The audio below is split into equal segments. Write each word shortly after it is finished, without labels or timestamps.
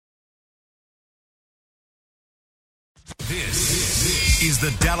This is the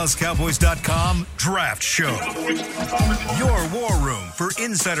DallasCowboys.com Draft Show. Your war room for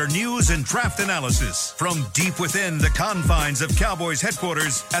insider news and draft analysis from deep within the confines of Cowboys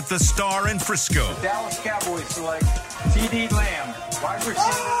headquarters at the Star in Frisco. The Dallas Cowboys select T.D. Lamb, wide receiver.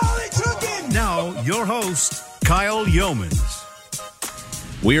 Oh, they took him! Now, your host, Kyle Yeomans.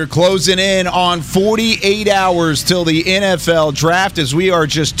 We are closing in on 48 hours till the NFL draft as we are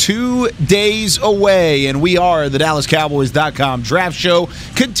just 2 days away, and we are the DallasCowboys.com Draft Show,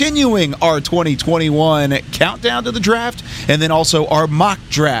 continuing our 2021 countdown to the draft, and then also our mock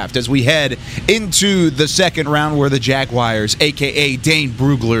draft as we head into the second round where the Jaguars, a.k.a. Dane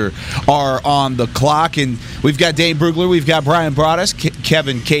Brugler, are on the clock. And we've got Dane Brugler, we've got Brian Broaddus,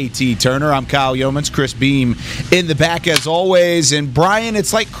 Kevin KT Turner, I'm Kyle Yeomans, Chris Beam in the back as always. And Brian,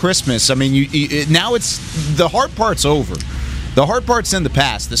 it's like Christmas. I mean, now it's the hard part's over. The hard part's in the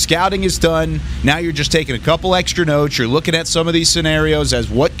past. The scouting is done. Now you're just taking a couple extra notes. You're looking at some of these scenarios as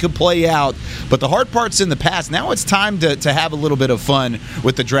what could play out. But the hard part's in the past. Now it's time to have a little bit of fun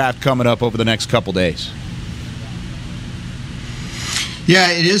with the draft coming up over the next couple days.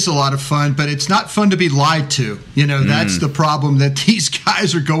 Yeah, it is a lot of fun, but it's not fun to be lied to. You know, that's the problem that these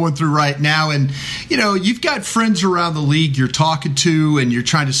guys are going through right now. And, you know, you've got friends around the league you're talking to, and you're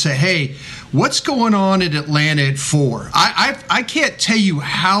trying to say, hey, what's going on in Atlanta at 4? I can't tell you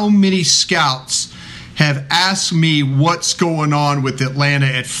how many scouts have asked me what's going on with Atlanta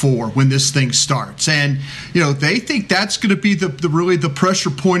at 4 when this thing starts. And, you know, they think that's going to be the really the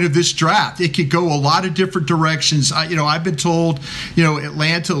pressure point of this draft. It could go a lot of different directions. I've been told, you know,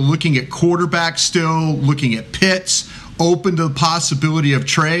 Atlanta looking at quarterback still, looking at Pitts, open to the possibility of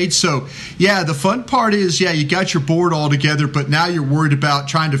trade. So, yeah, the fun part is, yeah, you got your board all together, but now you're worried about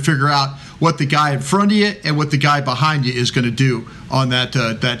trying to figure out what the guy in front of you and what the guy behind you is going to do on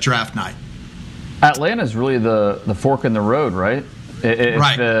that draft night. Atlanta's really the fork in the road, right?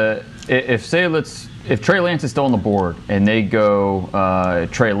 Right. If Trey Lance is still on the board and they go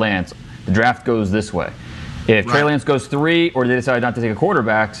Trey Lance, the draft goes this way. If Trey Lance goes 3 or they decide not to take a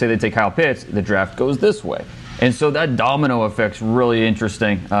quarterback, say they take Kyle Pitts, the draft goes this way. And so that domino effect's really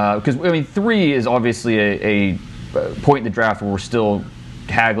interesting because, 3 is obviously a point in the draft where we're still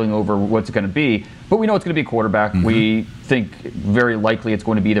haggling over what's going to be, but we know it's going to be a quarterback. Mm-hmm. We think very likely it's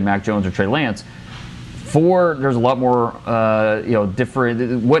going to be either Mac Jones or Trey Lance. 4, there's a lot more,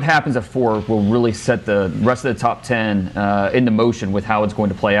 different. What happens at 4 will really set the rest of the top 10 into motion with how it's going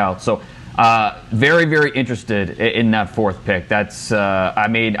to play out. So, very, very interested in that 4th pick. That's,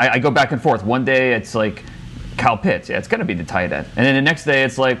 I go back and forth. One day it's like Kyle Pitts, yeah, it's going to be the tight end, and then the next day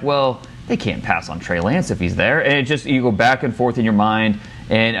it's like, well, they can't pass on Trey Lance if he's there, and it just you go back and forth in your mind.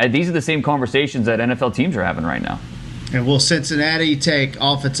 And these are the same conversations that NFL teams are having right now. And will Cincinnati take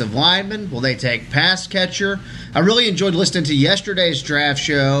offensive lineman? Will they take pass catcher? I really enjoyed listening to yesterday's draft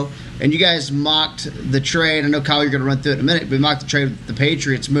show, and you guys mocked the trade. I know, Kyle, you're going to run through it in a minute, but we mocked the trade with the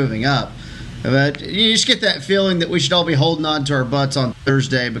Patriots moving up. But you just get that feeling that we should all be holding on to our butts on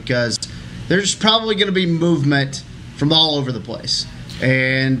Thursday because there's probably going to be movement from all over the place.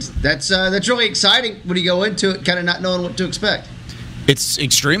 And that's really exciting when you go into it kind of not knowing what to expect. It's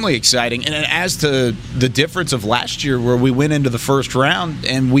extremely exciting. And as to the difference of last year where we went into the first round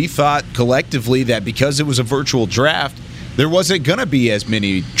and we thought collectively that because it was a virtual draft, there wasn't going to be as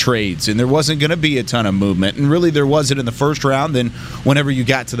many trades and there wasn't going to be a ton of movement. And really there wasn't in the first round. Then whenever you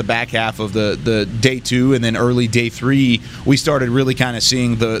got to the back half of the day 2 and then early day 3, we started really kind of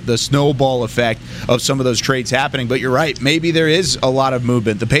seeing the snowball effect of some of those trades happening. But you're right. Maybe there is a lot of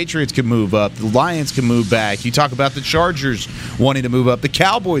movement. The Patriots can move up. The Lions can move back. You talk about the Chargers wanting to move up. The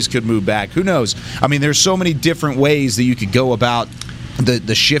Cowboys could move back. Who knows? I mean, there's so many different ways that you could go about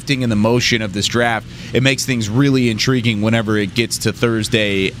the shifting and the motion of this draft. It makes things really intriguing whenever it gets to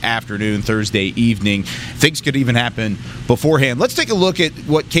Thursday afternoon, Thursday evening. Things could even happen beforehand. Let's take a look at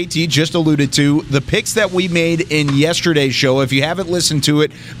what KT just alluded to, the picks that we made in yesterday's show. If you haven't listened to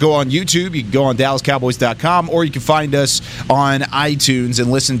it, go on YouTube. You can go on DallasCowboys.com, or you can find us on iTunes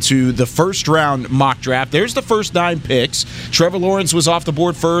and listen to the first round mock draft. There's the first 9 picks. Trevor Lawrence was off the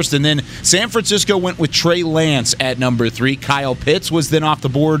board first, and then San Francisco went with Trey Lance at number 3. Kyle Pitts was then off the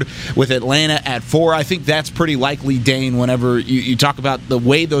board with Atlanta at 4. I think that's pretty likely, Dane, whenever you talk about the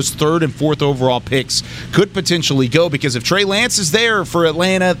way those 3rd and 4th overall picks could potentially go, because if Trey Lance is there for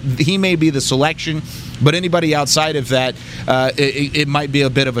Atlanta, he may be the selection, but anybody outside of that, it might be a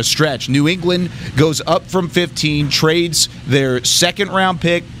bit of a stretch. New England goes up from 15, trades their second-round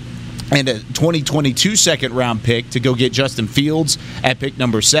pick and a 2022 second-round pick to go get Justin Fields at pick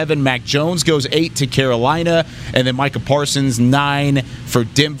number 7. Mac Jones goes 8 to Carolina, and then Micah Parsons 9 for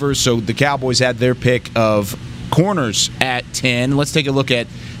Denver. So the Cowboys had their pick of corners at 10. Let's take a look at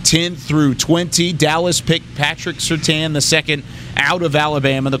 10 through 20. Dallas picked Patrick Surtain, the second out of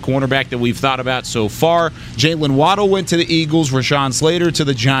Alabama, the cornerback that we've thought about so far. Jalen Waddle went to the Eagles, Rashawn Slater to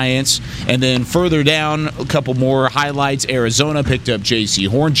the Giants, and then further down, a couple more highlights. Arizona picked up J.C.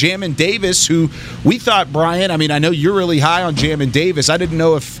 Horn. Jamin Davis, who we thought, Brian, I mean, I know you're really high on Jamin Davis. I didn't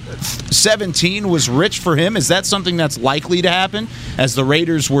know if 17 was rich for him. Is that something that's likely to happen, as the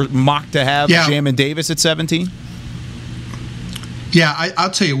Raiders were mocked to have Jamin Davis at 17? Yeah, I'll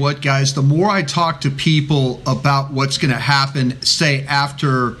tell you what, guys, the more I talk to people about what's going to happen, say,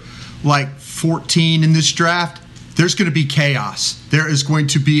 after like 14 in this draft, there's going to be chaos. There is going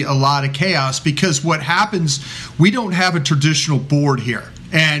to be a lot of chaos because what happens, we don't have a traditional board here.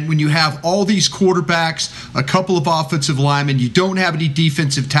 And when you have all these quarterbacks, a couple of offensive linemen, you don't have any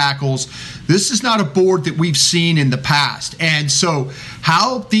defensive tackles. This is not a board that we've seen in the past. And so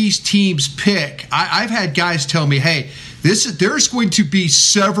how these teams pick, I've had guys tell me, hey, there's going to be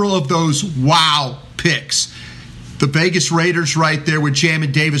several of those wow picks. The Vegas Raiders right there with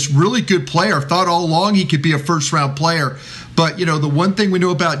Jamin Davis, really good player. Thought all along he could be a first-round player. But, you know, the one thing we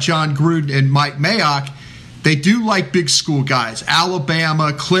know about John Gruden and Mike Mayock, they do like big school guys.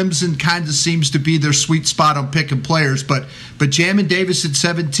 Alabama, Clemson kind of seems to be their sweet spot on picking players. But Jamin Davis at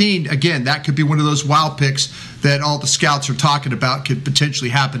 17, again, that could be one of those wow picks that all the scouts are talking about could potentially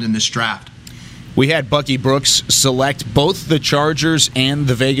happen in this draft. We had Bucky Brooks select both the Chargers and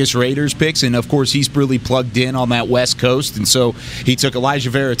the Vegas Raiders picks, and of course he's really plugged in on that West Coast, and so he took Elijah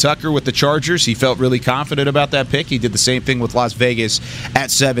Vera Tucker with the Chargers. He felt really confident about that pick. He did the same thing with Las Vegas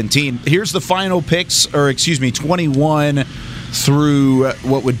at 17. Here's the final picks, 21 through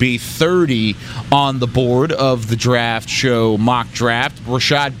what would be 30 on the board of the draft show mock draft.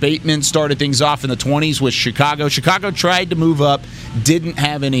 Rashad Bateman started things off in the 20s with Chicago. Chicago tried to move up, didn't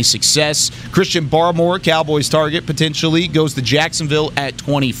have any success. Christian Barmore, Cowboys target potentially, goes to Jacksonville at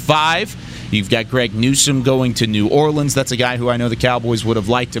 25. You've got Greg Newsome going to New Orleans. That's a guy who I know the Cowboys would have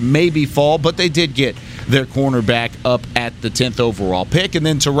liked to maybe fall, but they did get their cornerback up at the 10th overall pick. And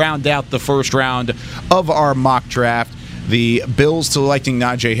then to round out the first round of our mock draft, the Bills selecting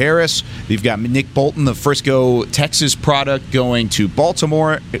Najee Harris. You've got Nick Bolton, the Frisco, Texas product, going to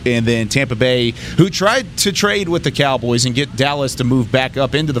Baltimore. And then Tampa Bay, who tried to trade with the Cowboys and get Dallas to move back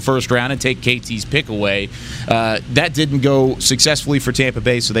up into the first round and take KT's pick away. That didn't go successfully for Tampa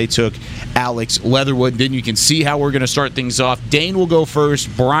Bay, so they took Alex Leatherwood. Then you can see how we're going to start things off. Dane will go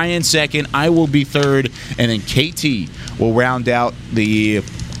first, Brian second, I will be third, and then KT will round out the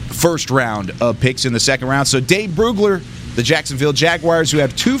first round of picks in the second round. So Dane Brugler, the Jacksonville Jaguars, who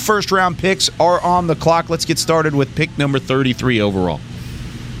have 2 first-round picks, are on the clock. Let's get started with pick number 33 overall.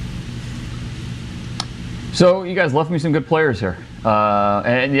 So you guys left me some good players here.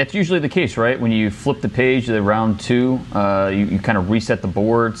 And that's usually the case, right? When you flip the page to round 2, you kind of reset the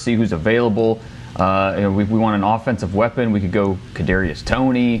board, see who's available. We want an offensive weapon. We could go Kadarius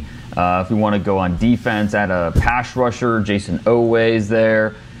Toney. If we want to go on defense, add a pass rusher. Jason Oweh is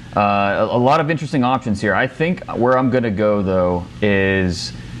there. A lot of interesting options here. I think where I'm going to go, though,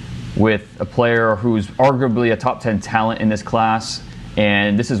 is with a player who's arguably a top 10 talent in this class,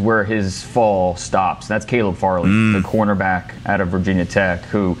 and this is where his fall stops. That's Caleb Farley, the cornerback out of Virginia Tech,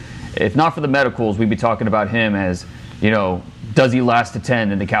 who, if not for the medicals, we'd be talking about him as, does he last to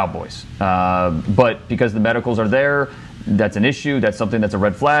 10 in the Cowboys? But because the medicals are there, that's an issue. That's something that's a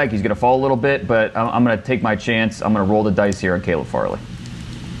red flag. He's going to fall a little bit, but I'm going to take my chance. I'm going to roll the dice here on Caleb Farley.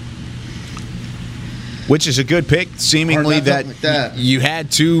 Which is a good pick, seemingly that you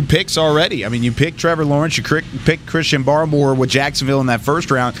had 2 picks already. I mean, you picked Trevor Lawrence, you picked Christian Barmore with Jacksonville in that first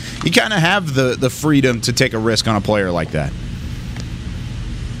round. You kind of have the freedom to take a risk on a player like that.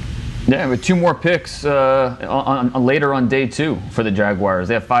 Yeah, with 2 more picks later on day 2 for the Jaguars.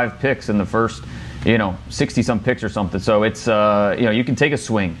 They have 5 picks in the first, 60-some picks or something. So it's, you can take a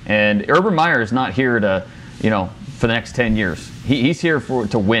swing. And Urban Meyer is not here to, for the next 10 years. He's here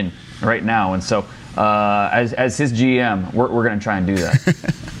to win right now. And so as his GM, we're going to try and do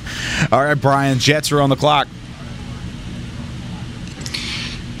that. All right, Brian, Jets are on the clock.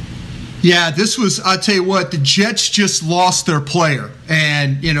 Yeah, this was, I'll tell you what, the Jets just lost their player.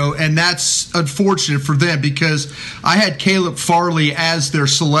 And, and that's unfortunate for them because I had Caleb Farley as their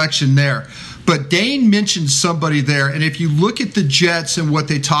selection there. But Dane mentioned somebody there, and if you look at the Jets and what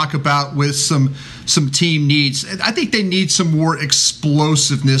they talk about with some team needs, I think they need some more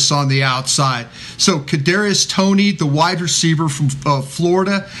explosiveness on the outside. So Kadarius Toney, the wide receiver from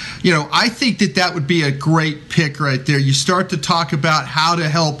Florida, I think that would be a great pick right there. You start to talk about how to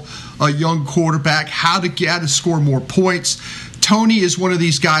help a young quarterback, how to score more points. Toney is one of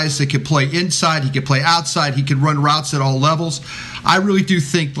these guys that could play inside, he could play outside, he could run routes at all levels. I really do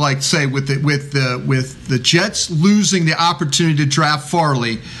think, like say, with the Jets losing the opportunity to draft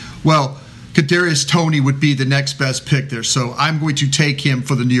Farley, well, Kadarius Toney would be the next best pick there. So I'm going to take him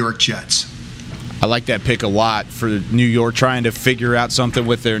for the New York Jets. I like that pick a lot for New York, trying to figure out something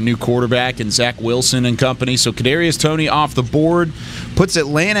with their new quarterback and Zach Wilson and company. So Kadarius Toney off the board puts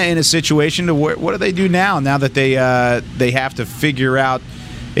Atlanta in a situation to what do they do now that they have to figure out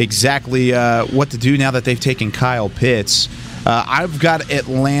exactly what to do now that they've taken Kyle Pitts. I've got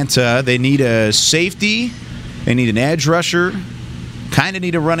Atlanta. They need a safety. They need an edge rusher. Kind of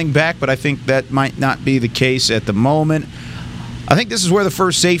need a running back, but I think that might not be the case at the moment. I think this is where the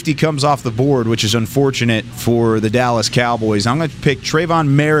first safety comes off the board, which is unfortunate for the Dallas Cowboys. I'm going to pick Trayvon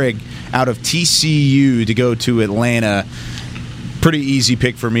Merrick out of TCU to go to Atlanta. Pretty easy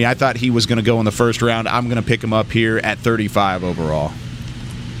pick for me. I thought he was going to go in the first round. I'm going to pick him up here at 35 overall.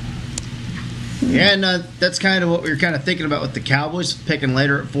 Yeah, and that's kind of what we were kind of thinking about with the Cowboys, picking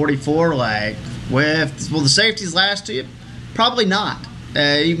later at 44. Like, will the safeties last to you? Probably not.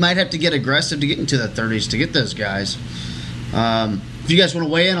 You might have to get aggressive to get into the 30s to get those guys. If you guys want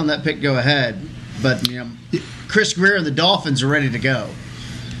to weigh in on that pick, go ahead. But Chris Greer and the Dolphins are ready to go.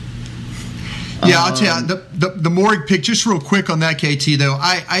 Yeah, I'll tell you the Morrig pick. Just real quick on that, KT though.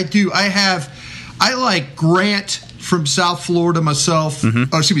 I like Grant from South Florida myself.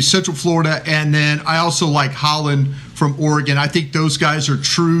 Central Florida, and then I also like Holland from Oregon. I think those guys are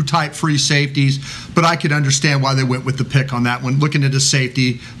true type free safeties, but I could understand why they went with the pick on that one. Looking at the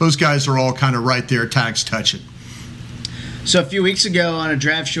safety, those guys are all kind of right there, tags touching. So a few weeks ago on a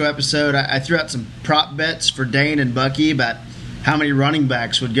draft show episode, I threw out some prop bets for Dane and Bucky about how many running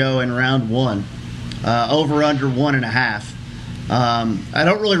backs would go in round one, over under 1.5. I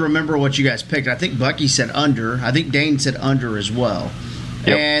don't really remember what you guys picked. I think Bucky said under. I think Dane said under as well.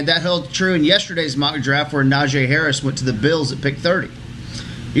 Yep. And that held true in yesterday's mock draft where Najee Harris went to the Bills at pick 30.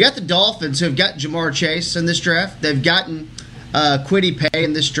 You got the Dolphins, who have got Jamar Chase in this draft. They've gotten Kwity Paye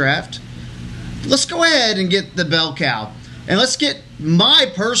in this draft. Let's go ahead and get the bell cow. And let's get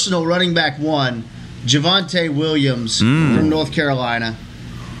my personal running back one, Javonte Williams from North Carolina.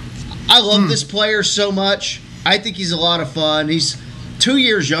 I love this player so much. I think he's a lot of fun. He's 2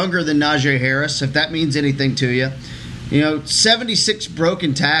 years younger than Najee Harris, if that means anything to you. 76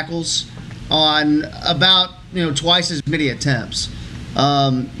 broken tackles on about twice as many attempts.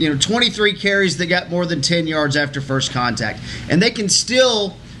 23 carries that got more than 10 yards after first contact. And they can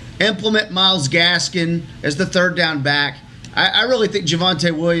still implement Myles Gaskin as the third down back. I really think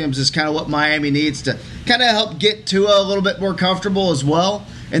Javonte Williams is kind of what Miami needs to kind of help get Tua a little bit more comfortable as well.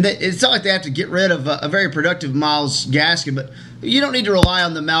 And it's not like they have to get rid of a very productive Myles Gaskin, but you don't need to rely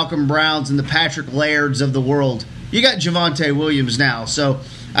on the Malcolm Browns and the Patrick Lairds of the world. You got Javonte Williams now. So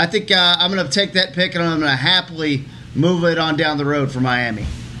I think I'm going to take that pick, and I'm going to happily move it on down the road for Miami.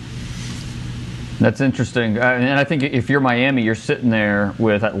 That's interesting. And I think if you're Miami, you're sitting there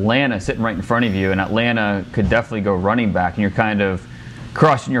with Atlanta sitting right in front of you, and Atlanta could definitely go running back, and you're kind of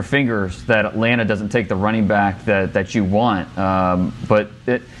crossing your fingers that Atlanta doesn't take the running back that you want. But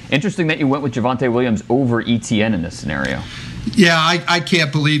interesting that you went with Javonte Williams over ETN in this scenario. Yeah, I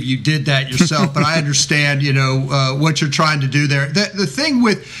can't believe you did that yourself, but I understand, what you're trying to do there. The thing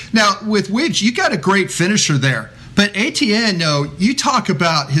with Widge, you got a great finisher there. But Etienne, you talk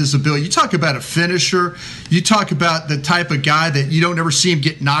about his ability. You talk about a finisher. You talk about the type of guy that you don't ever see him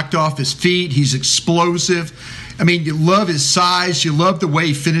get knocked off his feet. He's explosive. I mean, you love his size. You love the way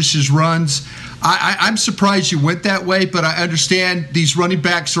he finishes runs. I'm surprised you went that way, but I understand these running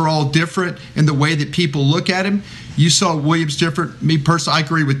backs are all different in the way that people look at him. You saw Williams different. Me personally, I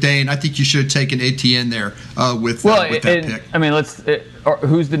agree with Dane. I think you should have taken Etienne there with that pick. I mean,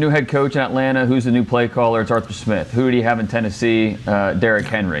 who's the new head coach in Atlanta? Who's the new play caller? It's Arthur Smith. Who do you have in Tennessee? Derrick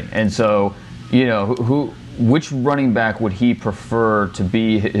Henry. And so, which running back would he prefer to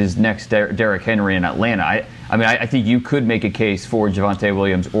be his next Derrick Henry in Atlanta? I think you could make a case for Javonte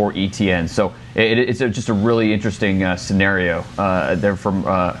Williams or Etienne. So it's just a really interesting scenario there from.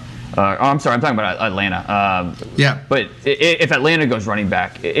 I'm sorry, I'm talking about Atlanta. Yeah. But if Atlanta goes running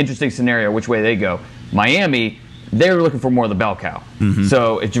back, interesting scenario, which way they go. Miami, they were looking for more of the bell cow. Mm-hmm.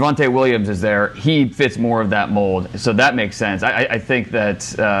 So if Javonte Williams is there, he fits more of that mold. So that makes sense. I think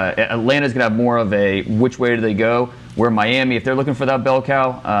that Atlanta's going to have more of a which way do they go, where Miami, if they're looking for that bell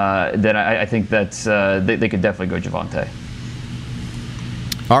cow, then I think that they could definitely go Javonte.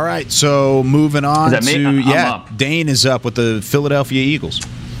 All right, so moving on to I'm up. Dane is up with the Philadelphia Eagles.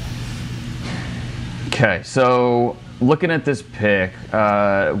 Okay, so looking at this pick,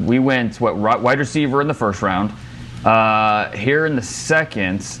 we went wide receiver in the first round, Here in the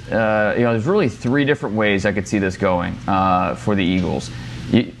second, there's really three different ways I could see this going for the Eagles.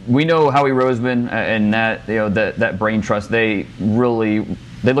 We know Howie Roseman and that brain trust. They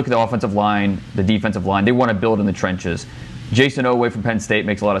look at the offensive line, the defensive line. They want to build in the trenches. Jason Oweh from Penn State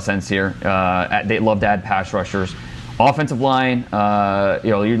makes a lot of sense here. They love to add pass rushers. Offensive line,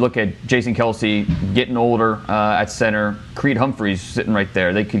 you look at Jason Kelce getting older at center. Creed Humphreys sitting right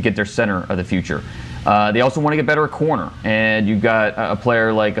there. They could get their center of the future. They also want to get better at corner. And you've got a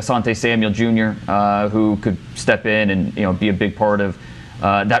player like Asante Samuel Jr. Who could step in and be a big part of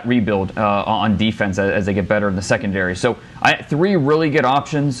that rebuild on defense as they get better in the secondary. So three really good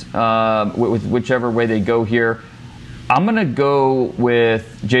options with whichever way they go here. I'm going to go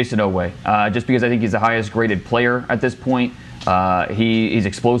with Jason Oweh just because I think he's the highest graded player at this point. He's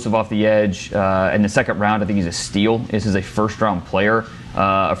explosive off the edge. In the second round, I think he's a steal. This is a first-round player,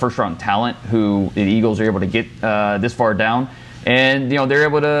 a first-round talent who the Eagles are able to get this far down. And, they're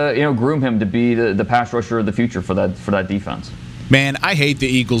able to, groom him to be the pass rusher of the future for that defense. Man, I hate the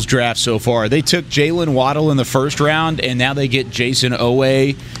Eagles draft so far. They took Jalen Waddle in the first round, and now they get Jason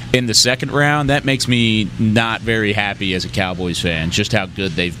Oweh in the second round. That makes me not very happy as a Cowboys fan, just how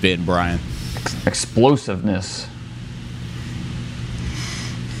good they've been, Brian. Explosiveness.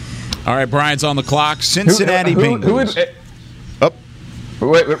 All right, Brian's on the clock. Cincinnati Bengals.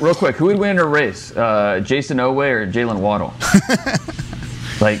 Wait, real quick. Who would win in a race? Jason Oweh or Jalen Waddle?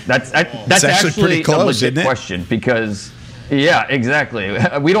 That's actually pretty close, a legit question because... Yeah, exactly.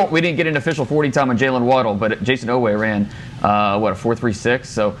 We didn't get an official 40 time on Jalen Waddle, but Jason Oweh ran a 4.36.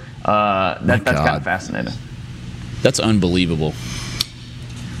 So that's kind of fascinating. That's unbelievable.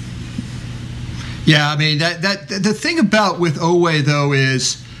 Yeah, I mean that the thing about with Oweh though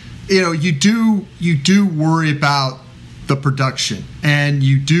is, you do worry about the production, and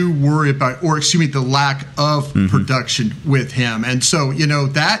you do worry about, the lack of production with him, and so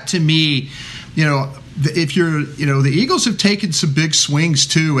that to me, if you're, the Eagles have taken some big swings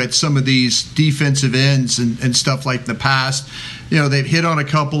too at some of these defensive ends and stuff like in the past. They've hit on a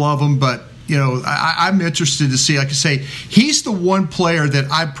couple of them, but I'm interested to see. Like I say, he's the one player that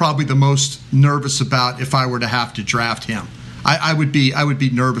I'm probably the most nervous about if I were to have to draft him. I would be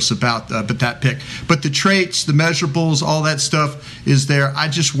nervous about that pick. But the traits, the measurables, all that stuff is there. I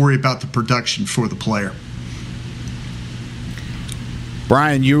just worry about the production for the player.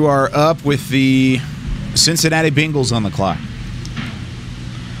 Brian, you are up with the Cincinnati Bengals on the clock.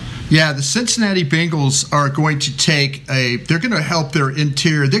 Yeah, the Cincinnati Bengals are going to they're going to help their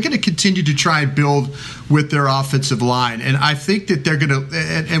interior. They're going to continue to try and build with their offensive line. And I think that they're going to,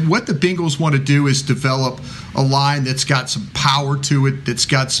 and what the Bengals want to do is develop a line that's got some power to it, that's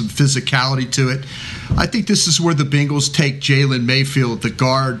got some physicality to it. I think this is where the Bengals take Jalen Mayfield, the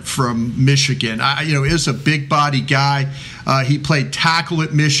guard from Michigan. Is a big body guy. He played tackle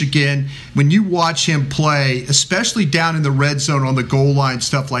at Michigan. When you watch him play, especially down in the red zone on the goal line,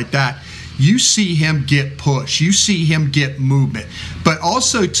 stuff like that, you see him get push. You see him get movement. But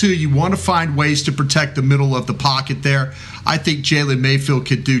also, too, you want to find ways to protect the middle of the pocket there. I think Jalen Mayfield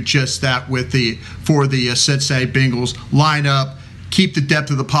could do just that for the Cincinnati Bengals. Line up, keep the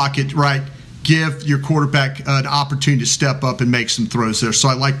depth of the pocket right, give your quarterback an opportunity to step up and make some throws there. So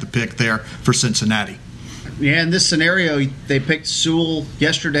I like the pick there for Cincinnati. Yeah, in this scenario, they picked Sewell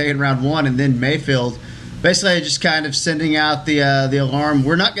yesterday in round one and then Mayfield. Basically, just kind of sending out the alarm.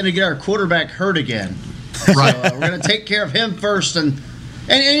 We're not going to get our quarterback hurt again. Right. So, we're going to take care of him first. And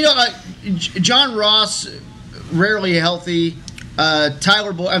John Ross, rarely healthy.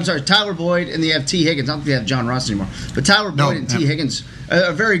 Tyler Boyd, and they have T. Higgins. I don't think they have John Ross anymore. But Tyler Boyd and T. Higgins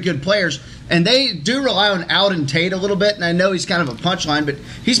are very good players. And they do rely on Alden Tate a little bit, and I know he's kind of a punchline, but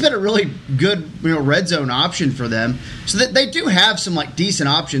he's been a really good red zone option for them. So that they do have some decent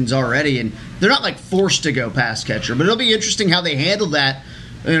options already, and they're not forced to go pass catcher. But it'll be interesting how they handle that.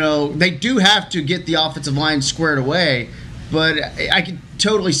 They do have to get the offensive line squared away, but I could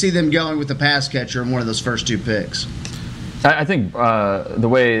totally see them going with the pass catcher in one of those first two picks. I think the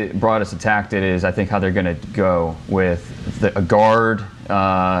way Broadus attacked it is I think how they're going to go with a guard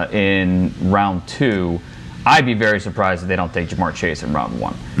in round 2. I'd be very surprised if they don't take Jamar Chase in round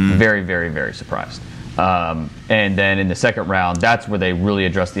 1. Very, very, very surprised. And then in the second round, that's where they really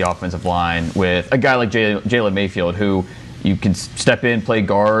address the offensive line with a guy like Jalen Mayfield, who you can step in, play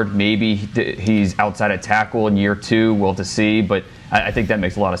guard. Maybe he's outside at tackle in year 2. We'll have to see. But I think that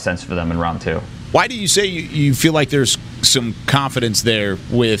makes a lot of sense for them in round 2. Why do you say you feel like there's some confidence there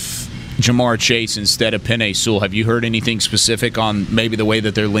with Jamar Chase instead of Penei Sewell? Have you heard anything specific on maybe the way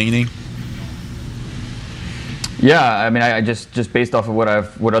that they're leaning? Yeah, I mean, I just based off of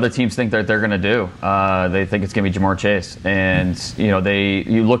what other teams think that they're going to do, they think it's going to be Ja'Marr Chase, and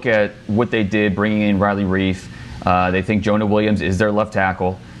you look at what they did bringing in Riley Reiff. They think Jonah Williams is their left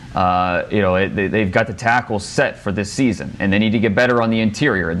tackle. They've got the tackle set for this season, and they need to get better on the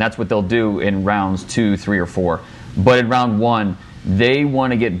interior, and that's what they'll do in rounds 2, 3, or 4. But in round 1, they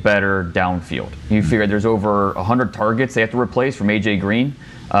want to get better downfield. You figure there's over 100 targets they have to replace from A.J. Green.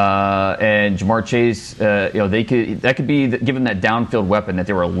 And Ja'Marr Chase, that could be given that downfield weapon that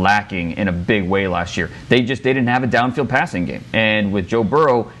they were lacking in a big way last year. They didn't have a downfield passing game, and with Joe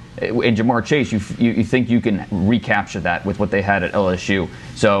Burrow and Ja'Marr Chase, you think you can recapture that with what they had at LSU.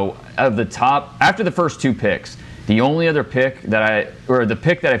 So of the top, after the first 2 picks, the only other pick the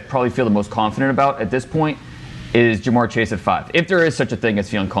pick that I probably feel the most confident about at this point is Ja'Marr Chase at 5. If there is such a thing as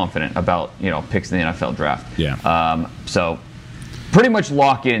feeling confident about picks in the NFL draft. Yeah. So. Pretty much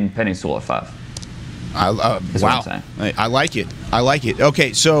lock in Penei Sewell at 5. Wow. I like it.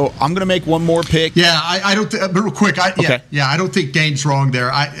 Okay, so I'm going to make one more pick. Yeah, I don't real quick. I don't think Dane's wrong there.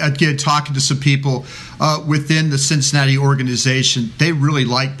 Again, talking to some people within the Cincinnati organization, they really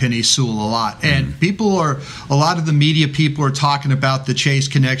like Penei Sewell a lot. And a lot of the media people are talking about the Chase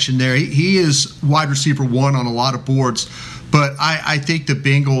connection there. He is wide receiver 1 on a lot of boards. But I think the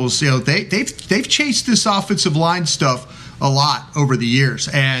Bengals, they've chased this offensive line stuff a lot over the years,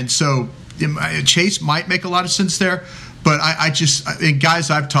 and so Chase might make a lot of sense there. But I think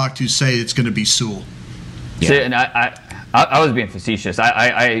guys I've talked to say it's going to be Sewell. Yeah. See, and I was being facetious.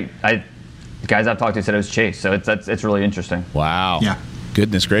 I guys I've talked to said it was Chase, so it's really interesting. Wow. Yeah.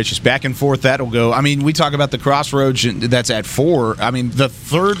 Goodness gracious. Back and forth, that'll go. I mean, we talk about the crossroads that's at 4. I mean, the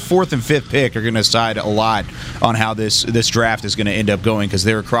 3rd, 4th, and 5th pick are going to decide a lot on how this draft is going to end up going because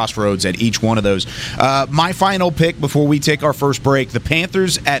there are crossroads at each one of those. My final pick before we take our first break, the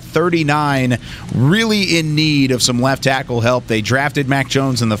Panthers at 39, really in need of some left tackle help. They drafted Mac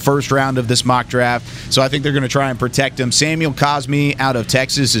Jones in the first round of this mock draft, so I think they're going to try and protect him. Samuel Cosmi out of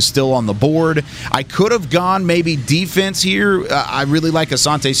Texas is still on the board. I could have gone maybe defense here. I really like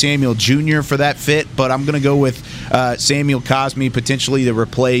Asante Samuel Jr. for that fit, but I'm going to go with Samuel Cosmi potentially to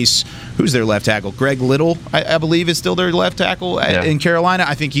replace who's their left tackle? Greg Little, I believe, is still their left tackle in Carolina.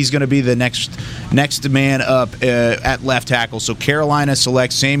 I think he's going to be the next man up at left tackle. So Carolina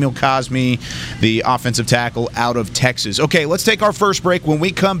selects Samuel Cosmi, the offensive tackle out of Texas. Okay, let's take our first break. When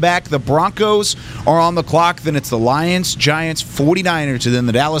we come back, the Broncos are on the clock. Then it's the Lions, Giants, 49ers, and then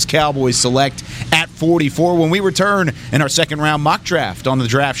the Dallas Cowboys select at 44 when we return in our second round mock draft on the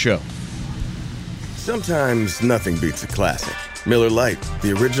Draft Show. Sometimes nothing beats a classic. Miller Lite,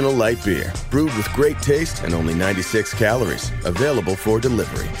 the original light beer, brewed with great taste and only 96 calories, available for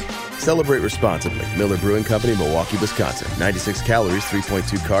delivery. Celebrate responsibly. Miller Brewing Company, Milwaukee, Wisconsin. 96 calories,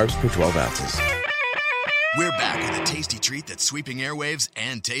 3.2 carbs per 12 ounces. We're back with a tasty treat that's sweeping airwaves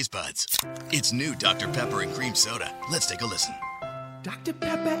and taste buds. It's new Dr. Pepper and Cream Soda. Let's take a listen. Dr.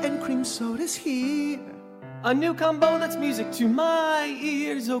 Pepper and Cream Soda's here. A new combo that's music to my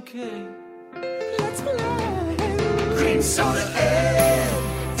ears, okay. Let's play. Cream Soda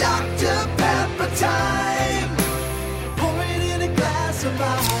and Dr. Pepper time. Pour it in a glass of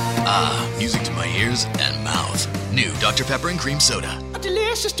ice. Music to my ears and mouth. New Dr. Pepper and Cream Soda. A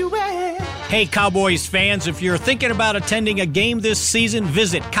delicious duet. Hey, Cowboys fans, if you're thinking about attending a game this season,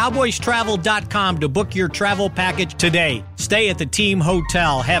 visit CowboysTravel.com to book your travel package today. Stay at the team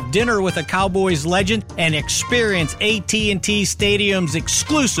hotel, have dinner with a Cowboys legend, and experience AT&T Stadium's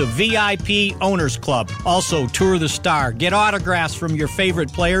exclusive VIP Owners Club. Also, tour the Star, get autographs from your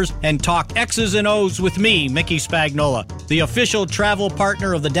favorite players, and talk X's and O's with me, Mickey Spagnola. The official travel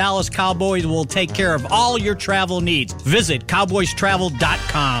partner of the Dallas Cowboys will take care of all your travel needs. Visit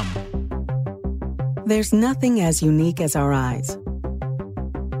CowboysTravel.com. There's nothing as unique as our eyes,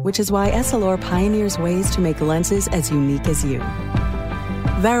 which is why Essilor pioneers ways to make lenses as unique as you.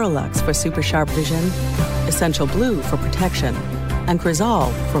 Varilux for super sharp vision, Essential Blue for protection, and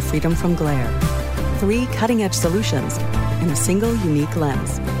Crizal for freedom from glare. 3 cutting-edge solutions in a single unique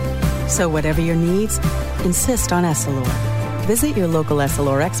lens. So whatever your needs, insist on Essilor. Visit your local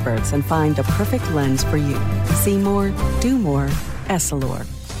Essilor experts and find the perfect lens for you. See more, do more, Essilor.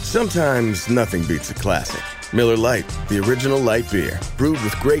 Sometimes nothing beats a classic. Miller Lite, the original light beer, brewed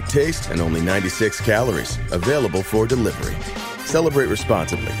with great taste and only 96 calories, available for delivery. Celebrate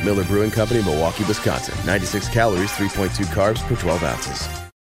responsibly. Miller Brewing Company, Milwaukee, Wisconsin. 96 calories, 3.2 carbs per 12 ounces.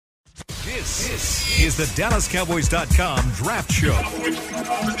 This is the DallasCowboys.com Draft Show.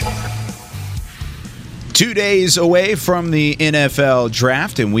 2 days away from the NFL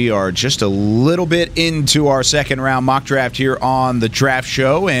draft, and we are just a little bit into our second round mock draft here on the Draft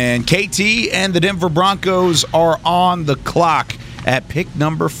Show. And KT and the Denver Broncos are on the clock at pick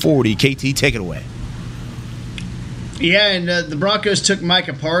number 40. KT, take it away. Yeah, and the Broncos took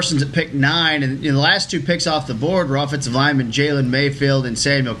Micah Parsons at pick 9, and the last 2 picks off the board were offensive linemen Jalen Mayfield and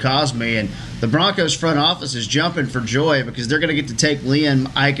Samuel Cosme, and the Broncos front office is jumping for joy because they're going to get to take Liam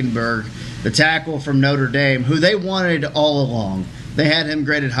Eichenberg, the tackle from Notre Dame, who they wanted all along. They had him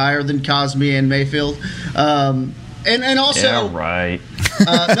graded higher than Cosme and Mayfield. And also... Yeah, right.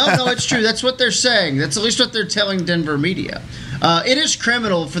 No, it's true. That's what they're saying. That's at least what they're telling Denver media. It is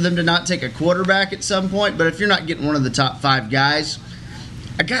criminal for them to not take a quarterback at some point, but if you're not getting one of the top 5 guys,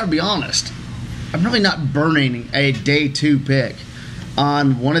 I got to be honest, I'm really not burning a day 2 pick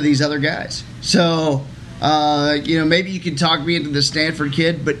on one of these other guys. So, maybe you can talk me into the Stanford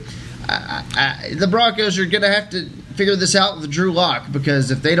kid, but the Broncos are going to have to figure this out with Drew Lock, because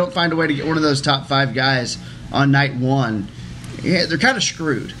if they don't find a way to get one of those top 5 guys on night 1, yeah, they're kind of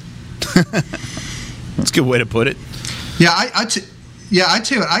screwed. That's a good way to put it. Yeah, I tell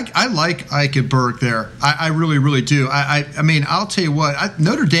you what, I like Eichenberg there. I really, really do. I mean, I'll tell you what,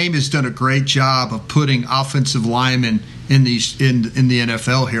 Notre Dame has done a great job of putting offensive linemen in the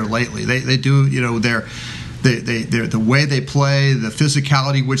NFL here lately. They do, they're the way they play, the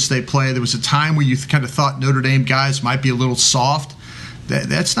physicality which they play. There was a time where you kind of thought Notre Dame guys might be a little soft.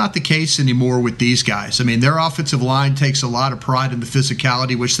 That's not the case anymore with these guys. I mean, their offensive line takes a lot of pride in the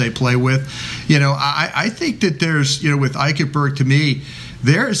physicality which they play with. I think that there's, with Eichenberg, to me,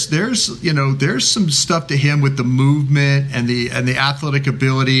 there's some stuff to him with the movement and the athletic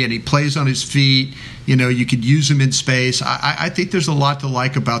ability, and he plays on his feet. You could use him in space. I think there's a lot to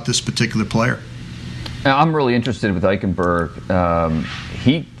like about this particular player. I'm really interested with Eichenberg.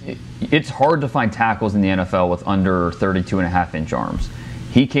 It's hard to find tackles in the NFL with under 32.5-inch arms.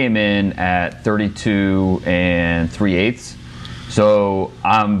 He came in at 32 3/8. So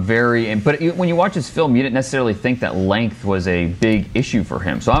but when you watch his film, you didn't necessarily think that length was a big issue for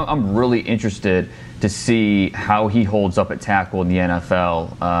him. So I'm really interested to see how he holds up at tackle in the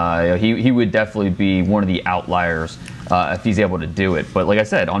NFL. He would definitely be one of the outliers if he's able to do it. But like I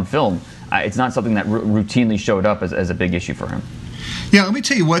said, on film, it's not something that routinely showed up as a big issue for him. Yeah, let me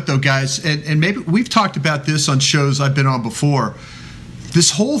tell you what, though, guys, and maybe we've talked about this on shows I've been on before.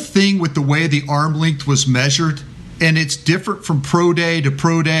 This whole thing with the way the arm length was measured, and it's different from pro day to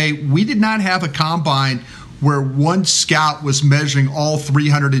pro day. We did not have a combine where one scout was measuring all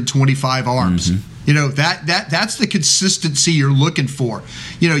 325 arms. Mm-hmm. That's the consistency you're looking for.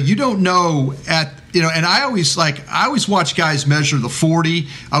 You don't know and I always watch guys measure the 40.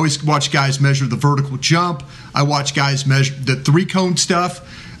 I always watch guys measure the vertical jump. I watch guys measure the 3-cone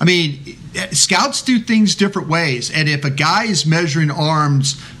stuff. I mean, scouts do things different ways. And if a guy is measuring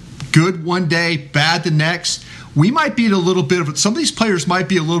arms good one day, bad the next, we might be at a little bit of some of these players might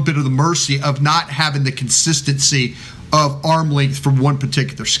be a little bit of the mercy of not having the consistency of arm length from one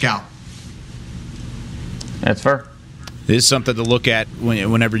particular scout. That's fair. It is something to look at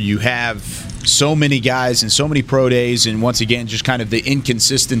whenever you have so many guys and so many pro days, and once again, just kind of the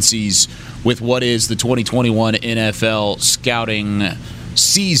inconsistencies with what is the 2021 NFL scouting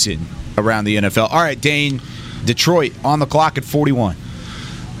season around the NFL. All right, Dane, Detroit on the clock at 41.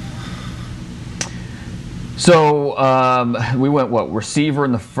 So we went receiver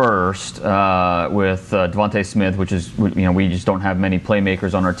in the first with Devontae Smith, which is we just don't have many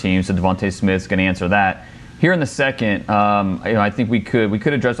playmakers on our team, so Devontae Smith's going to answer that. Here in the second, I think we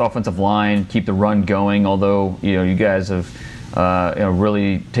could address offensive line, keep the run going. Although you guys have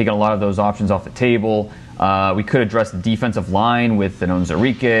really taken a lot of those options off the table. We could address the defensive line with an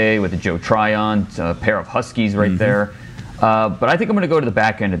Onwuzurike, with a Joe Tryon, a pair of Huskies right there. But I think I'm going to go to the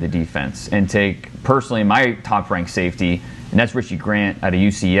back end of the defense and take personally my top-ranked safety, and that's Richie Grant out of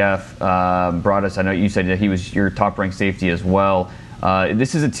UCF. Broadus, I know you said that he was your top-ranked safety as well.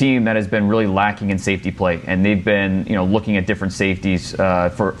 This is a team that has been really lacking in safety play, and they've been looking at different safeties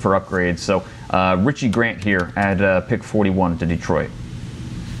for upgrades. So Richie Grant here at pick 41 to Detroit.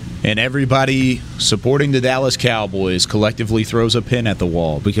 And everybody supporting the Dallas Cowboys collectively throws a pin at the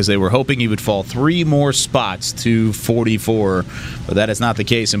wall because they were hoping he would fall 3 more spots to 44. But that is not the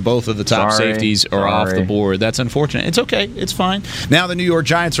case, and both of the top safeties are off the board. That's unfortunate. It's okay. It's fine. Now the New York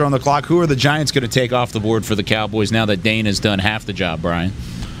Giants are on the clock. Who are the Giants going to take off the board for the Cowboys now that Dane has done half the job, Brian?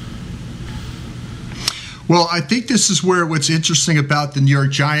 Well, I think this is where what's interesting about the New York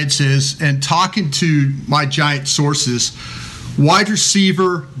Giants is, and talking to my Giant sources, wide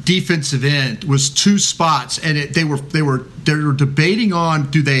receiver, defensive end was 2 spots, and they were they're debating on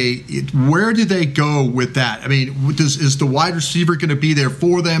where do they go with that? I mean, is the wide receiver going to be there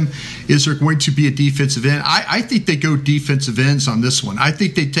for them? Is there going to be a defensive end? I think they go defensive ends on this one. I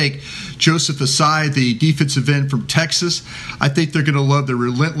think they take Joseph Ossai, the defensive end from Texas. I think they're going to love the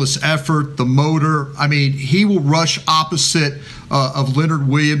relentless effort, the motor. I mean, he will rush opposite of Leonard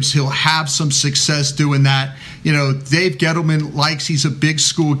Williams. He'll have some success doing that. You know, Dave Gettleman likes, he's a big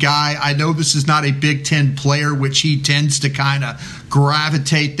school guy. I know this is not a Big Ten player, which he tends to kind of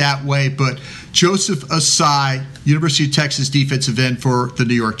gravitate that way, but Joseph Ossai, University of Texas defensive end for the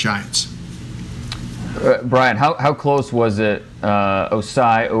New York Giants. Brian, how close was it,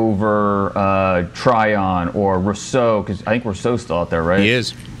 Ossai over Tryon or Rousseau? Because I think Rousseau's still out there, right? He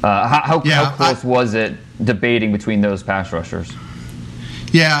is. How close was it debating between those pass rushers?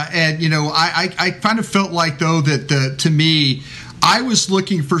 Yeah, and, you know, I kind of felt like, though, that to me, I was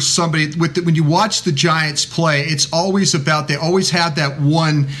looking for somebody when you watch the Giants play, it's always about, they always have that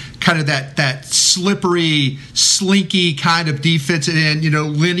one kind of that slippery, slinky kind of defensive end, you know,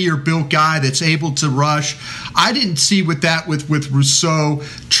 linear built guy that's able to rush. I didn't see with Rousseau.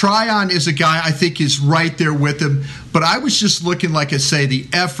 Tryon is a guy I think is right there with him, but I was just looking, like I say, the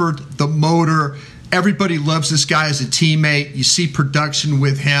effort, the motor. Everybody loves this guy as a teammate. You see production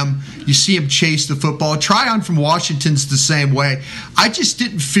with him. You see him chase the football. Tryon from Washington's the same way. I just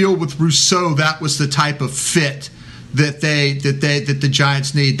didn't feel with Rousseau that was the type of fit that the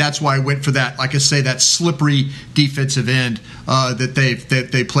Giants need. That's why I went for that, like I say, that slippery defensive end that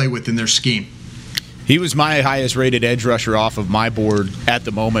they play with in their scheme. He was my highest rated edge rusher off of my board at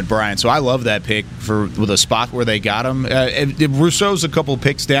the moment, Brian. So I love that pick with a spot where they got him. Rousseau's a couple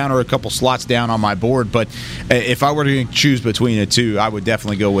picks down or a couple slots down on my board, but if I were to choose between the two, I would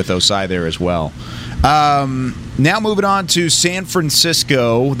definitely go with Ossai there as well. Now moving on to San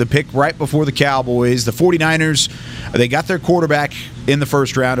Francisco, the pick right before the Cowboys. The 49ers, they got their quarterback in the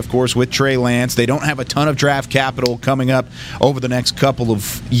first round, of course, with Trey Lance. They don't have a ton of draft capital coming up over the next couple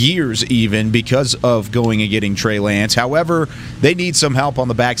of years even because of going and getting Trey Lance. However, they need some help on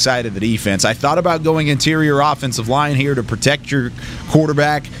the backside of the defense. I thought about going interior offensive line here to protect your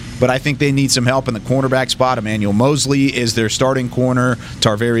quarterback, but I think they need some help in the cornerback spot. Emmanuel Mosley is their starting corner.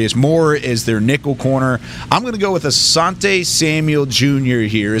 Tarvarius Moore is their nickel corner. I'm going to go with Asante Samuel Jr.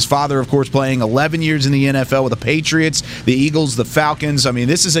 here. His father, of course, playing 11 years in the NFL with the Patriots, the Eagles, the Falcons. I mean,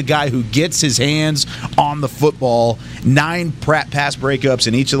 this is a guy who gets his hands on the football. 9 pass breakups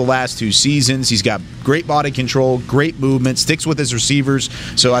in each of the last 2 seasons. He's got great body control, great movement, sticks with his receivers.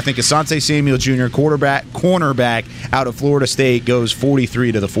 So I think Asante Samuel Jr., cornerback out of Florida State, goes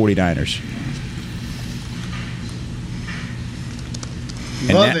 43 to the 49ers.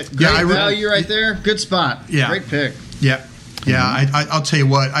 Love it. Great value right there. Good spot. Yeah. Great pick. Yeah. Yeah, I'll tell you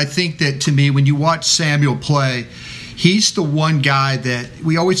what. I think that, to me, when you watch Samuel play, he's the one guy that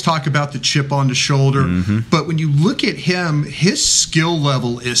we always talk about the chip on the shoulder. Mm-hmm. But when you look at him, his skill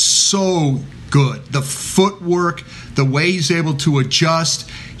level is so good. The footwork, the way he's able to adjust,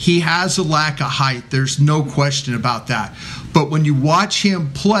 he has a lack of height. There's no question about that. But when you watch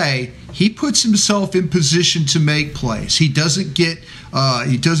him play, he puts himself in position to make plays. He doesn't get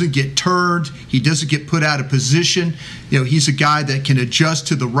turned. He doesn't get put out of position. You know, he's a guy that can adjust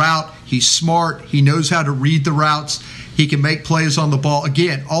to the route. He's smart. He knows how to read the routes. He can make plays on the ball.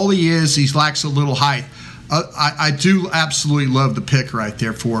 Again, all he lacks a little height. I do absolutely love the pick right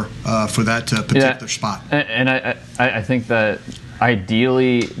there for that particular spot. And I think that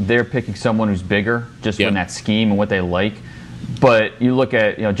ideally they're picking someone who's bigger, just in that scheme and what they like. But you look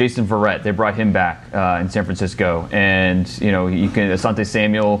at Jason Verrett, they brought him back in San Francisco, and you can Asante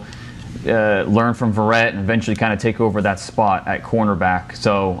Samuel learn from Verrett and eventually kind of take over that spot at cornerback.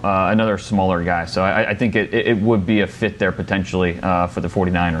 So another smaller guy. So I think it would be a fit there potentially for the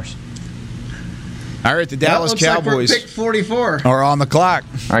 49ers. All right, the Dallas Cowboys like pick 44 are on the clock.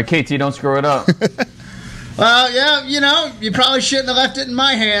 All right, KT, don't screw it up. Well, yeah, you probably shouldn't have left it in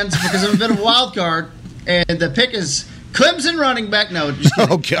my hands because I'm a bit of a wild card, and the pick is Clemson running back. No, just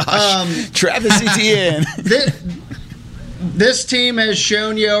kidding. Oh gosh, Travis Etienne. This team has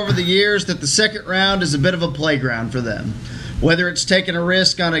shown you over the years that the second round is a bit of a playground for them. Whether it's taking a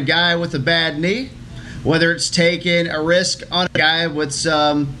risk on a guy with a bad knee, whether it's taking a risk on a guy with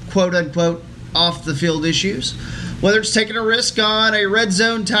some quote-unquote off-the-field issues, whether it's taking a risk on a red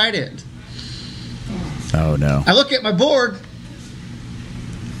zone tight end. Oh, no. I look at my board.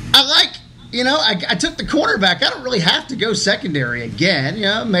 I took the cornerback. I don't really have to go secondary again.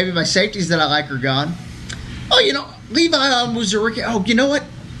 Maybe my safeties that I like are gone. Oh, Levi Onwuzurike. Oh, you know what?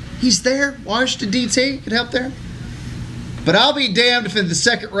 He's there. Washington DT could help there. But I'll be damned if in the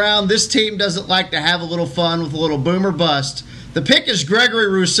second round this team doesn't like to have a little fun with a little boom or bust. The pick is Gregory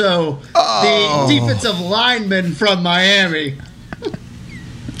Rousseau, the defensive lineman from Miami.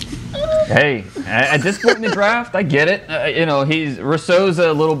 Hey, at this point in the draft, I get it. Rousseau's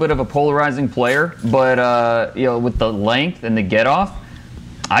a little bit of a polarizing player, but with the length and the get off,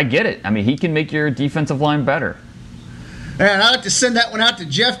 I get it. I mean, he can make your defensive line better. Man, I'd like to send that one out to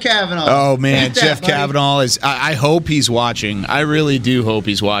Jeff Kavanaugh. Oh, man, Jeff Kavanaugh is. I hope he's watching. I really do hope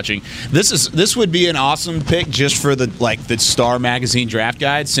he's watching. This would be an awesome pick just for the Star Magazine draft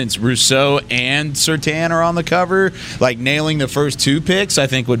guide, since Rousseau and Surtain are on the cover. Like, nailing the first 2 picks, I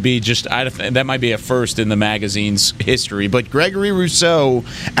think would be that might be a first in the magazine's history. But Gregory Rousseau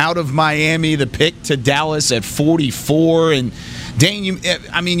out of Miami, the pick to Dallas at 44, and Dane,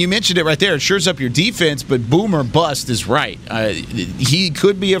 you mentioned it right there. It shores up your defense, but boom or bust is right. He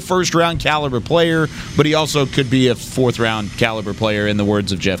could be a first-round caliber player, but he also could be a fourth-round caliber player, in the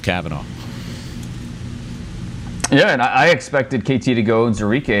words of Jeff Kavanaugh. Yeah, and I expected KT to go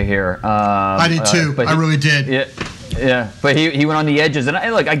Onwuzurike here. I did too. I really did. Yeah, but he went on the edges, and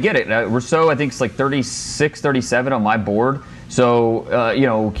I get it. Rousseau, I think, is like 36, 37 on my board. So,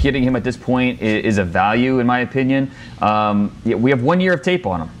 getting him at this point is a value, in my opinion. We have 1 year of tape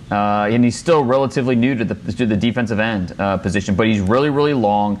on him, and he's still relatively new to the defensive end position, but he's really, really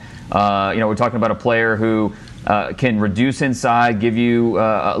long. We're talking about a player who can reduce inside, give you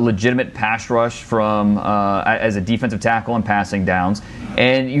a legitimate pass rush from as a defensive tackle and passing downs,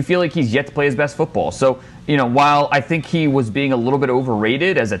 and you feel like he's yet to play his best football. So, while I think he was being a little bit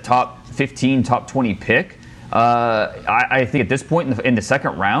overrated as a top 15, top 20 pick, I think at this point in the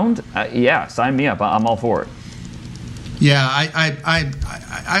second round, sign me up. I'm all for it. Yeah,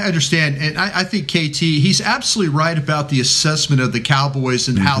 I understand, and I think KT, he's absolutely right about the assessment of the Cowboys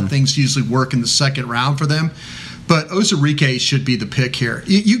and how things usually work in the second round for them. But Onwuzurike should be the pick here.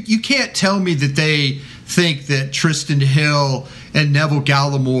 You can't tell me that they think that Tristan Hill and Neville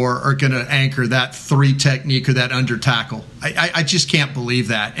Gallimore are going to anchor that 3 technique or that under tackle. I just can't believe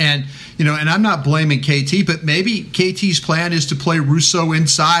that. And and I'm not blaming KT, but maybe KT's plan is to play Rousseau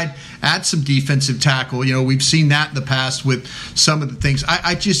inside, add some defensive tackle. We've seen that in the past with some of the things.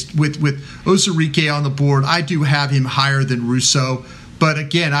 I just with Onwuzurike on the board, I do have him higher than Rousseau. But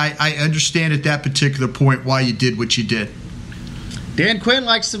again, I understand at that particular point why you did what you did. Dan Quinn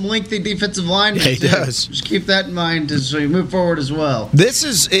likes some lengthy defensive linemen. Yeah, he does. Just keep that in mind as we move forward as well.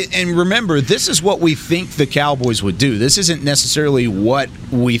 And remember, this is what we think the Cowboys would do. This isn't necessarily what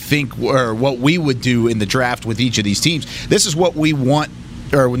we think or what we would do in the draft with each of these teams. This is what we want,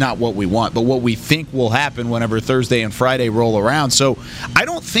 or not what we want, but what we think will happen whenever Thursday and Friday roll around. So I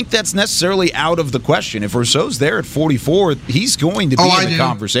don't think that's necessarily out of the question. If Rousseau's there at 44, he's going to be in the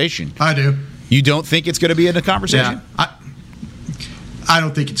conversation. I do. You don't think it's going to be in the conversation? Yeah. I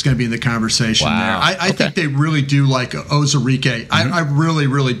don't think it's going to be in the conversation there. I think they really do like Onwuzurike. I really,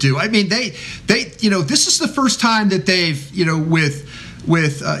 really do. I mean, they this is the first time that they've, you look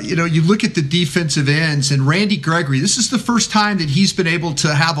at the defensive ends and Randy Gregory, this is the first time that he's been able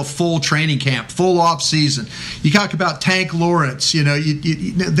to have a full training camp, full off season. You talk about Tank Lawrence,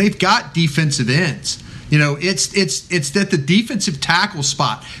 they've got defensive ends. It's that the defensive tackle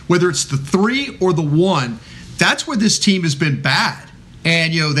spot, whether it's the 3 or the 1, that's where this team has been bad.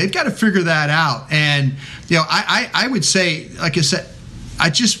 And, they've got to figure that out. And, I would say, like I said, I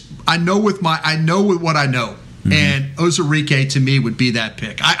know with what I know. Mm-hmm. And Onwuzurike to me would be that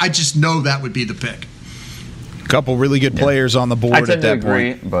pick. I just know that would be the pick. A couple really good players on the board at that point. I tend to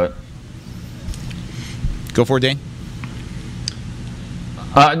agree, but go for it, Dane.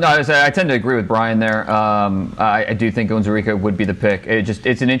 No, I tend to agree with Brian there. I do think Onwuzurike would be the pick.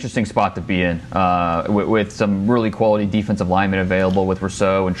 It's an interesting spot to be in with some really quality defensive linemen available with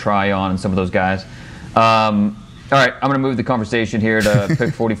Rousseau and Tryon and some of those guys. All right, I'm going to move the conversation here to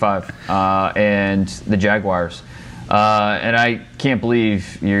pick 45 and the Jaguars. And I can't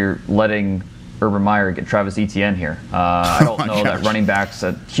believe you're letting Urban Meyer get Travis Etienne here. I don't know that running back's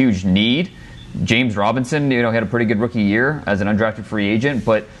a huge need. James Robinson, had a pretty good rookie year as an undrafted free agent,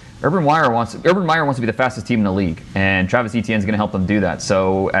 but Urban Meyer wants to be the fastest team in the league, and Travis Etienne's going to help them do that.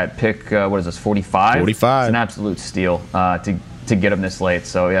 So at pick, 45? 45. It's an absolute steal to get him this late.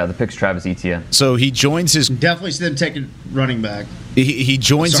 So yeah, the pick's Travis Etienne. So he joins his definitely see them taking running back. He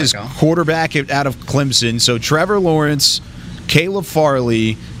joins his quarterback out of Clemson. So Trevor Lawrence, Caleb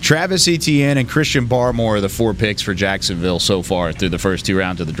Farley, Travis Etienne, and Christian Barmore are the 4 picks for Jacksonville so far through the first 2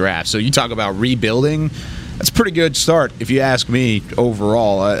 rounds of the draft. So you talk about rebuilding. That's a pretty good start, if you ask me,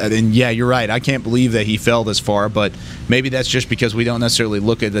 overall. And yeah, you're right. I can't believe that he fell this far, but maybe that's just because we don't necessarily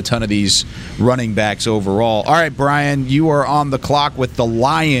look at a ton of these running backs overall. All right, Brian, you are on the clock with the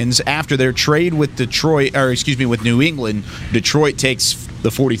Lions after their trade with with New England. Detroit takes the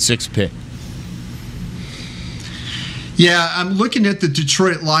 46th pick. Yeah, I'm looking at the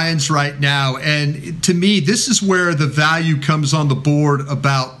Detroit Lions right now, and to me, this is where the value comes on the board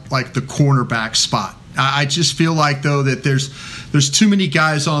about like the cornerback spot. I just feel like though that there's too many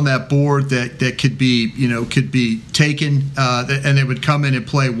guys on that board that could be taken and they would come in and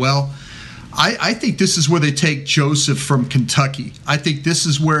play well. I think this is where they take Joseph from Kentucky. I think this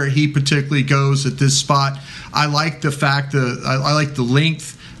is where he particularly goes at this spot. I like the fact that I like the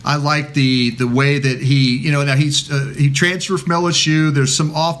length. I like the way that he now he transferred from LSU. There's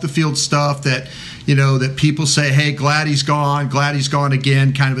some off the field stuff that that people say, hey, glad he's gone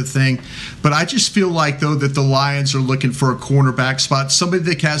again, kind of a thing. But I just feel like though that the Lions are looking for a cornerback spot, somebody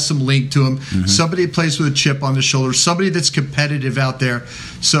that has some link to him, somebody that plays with a chip on the shoulder, somebody that's competitive out there.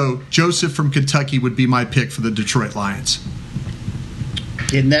 So Joseph from Kentucky would be my pick for the Detroit Lions.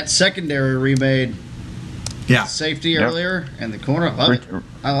 Getting that secondary remade. Yeah, safety earlier and the corner.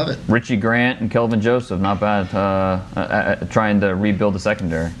 I love it. Richie Grant and Kelvin Joseph, not bad. Trying to rebuild the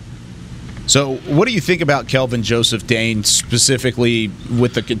secondary. So, what do you think about Kelvin Joseph, Dane, specifically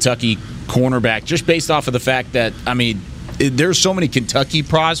with the Kentucky cornerback? Just based off of the fact that, there's so many Kentucky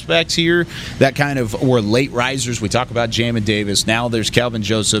prospects here that kind of were late risers. We talk about Jamin Davis. Now there's Kelvin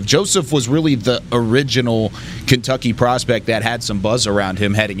Joseph. Joseph was really the original Kentucky prospect that had some buzz around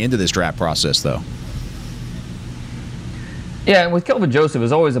him heading into this draft process, though. Yeah, and with Kelvin Joseph, it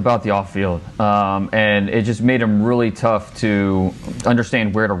was always about the off-field, and it just made him really tough to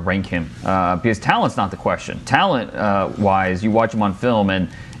understand where to rank him because talent's not the question. Talent-wise, you watch him on film, and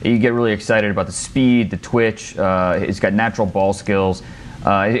you get really excited about the speed, the twitch. He's got natural ball skills.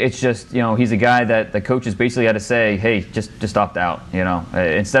 It's just, he's a guy that the coaches basically had to say, hey, just opt out.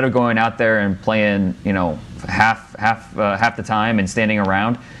 Instead of going out there and playing, half the time and standing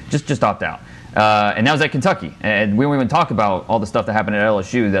around, just opt out. And that was at Kentucky. And we won't even talk about all the stuff that happened at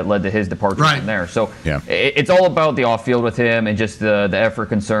LSU that led to his departure from there. So it's all about the off-field with him and just the effort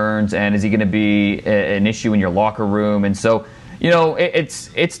concerns. And is he going to be an issue in your locker room? And so,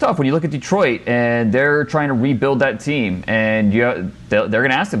 it's tough when you look at Detroit and they're trying to rebuild that team. And they're going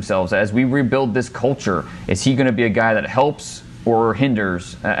to ask themselves, as we rebuild this culture, is he going to be a guy that helps or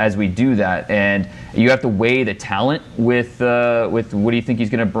hinders as we do that? And you have to weigh the talent with what do you think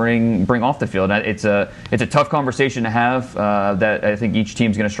he's going to bring off the field. It's a tough conversation to have that I think each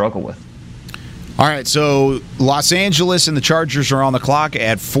team's going to struggle with. All right, so Los Angeles and the Chargers are on the clock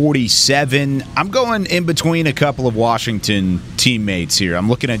at 47. I'm going in between a couple of Washington teammates here. I'm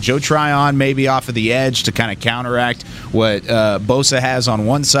looking at Joe Tryon maybe off of the edge to kind of counteract what Bosa has on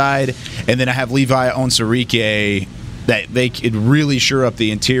one side, and then I have Levi Onwuzurike that they could really shore up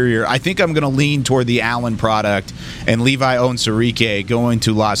the interior. I think I'm going to lean toward the Allen product and Levi Onwuzurike going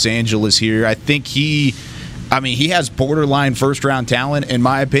to Los Angeles here. I think he has borderline first-round talent, in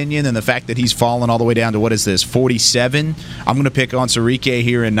my opinion, and the fact that he's fallen all the way down to, 47, I'm going to pick Onwuzurike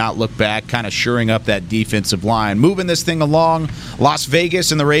here and not look back, kind of shoring up that defensive line. Moving this thing along, Las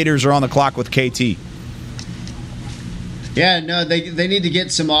Vegas and the Raiders are on the clock with KT. Yeah, no, they need to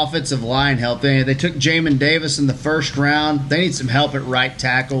get some offensive line help. They took Jamin Davis in the first round. They need some help at right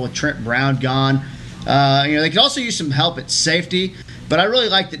tackle with Trent Brown gone. They could also use some help at safety. But I really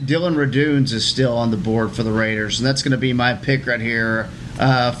like that Dylan Radunes is still on the board for the Raiders, and that's going to be my pick right here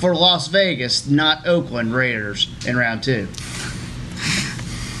for Las Vegas, not Oakland Raiders in round 2.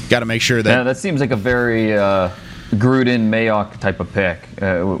 Got to make sure that... Yeah, that seems like a very Gruden, Mayock type of pick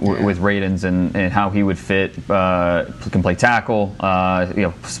with Radunes and how he would fit. Can play tackle,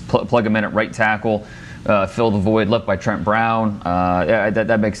 plug him in at right tackle, fill the void left by Trent Brown.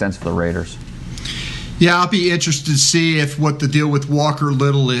 That makes sense for the Raiders. Yeah, I'll be interested to see what the deal with Walker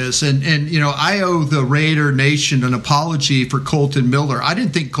Little is. And I owe the Raider Nation an apology for Colton Miller. I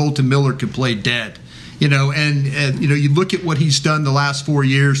didn't think Colton Miller could play dead. You look at what he's done the last 4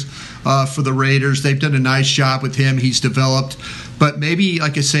 years for the Raiders. They've done a nice job with him. He's developed. But maybe,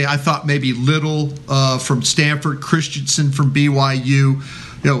 like I say, I thought maybe Little from Stanford, Christensen from BYU,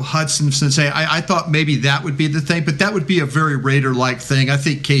 Hudson, Sensei. I thought maybe that would be the thing, but that would be a very Raider-like thing. I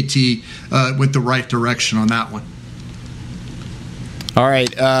think KT went the right direction on that one. All right,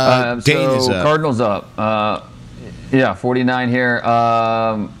 Dane is up. Cardinals up. 49 here.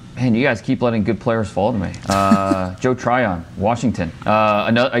 Man, you guys keep letting good players fall to me. Joe Tryon, Washington.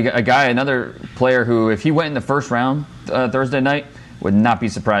 Another player who, if he went in the first round Thursday night, Would not be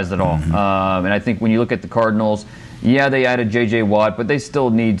surprised at all. And I think when you look at the Cardinals, yeah, they added J.J. Watt, but they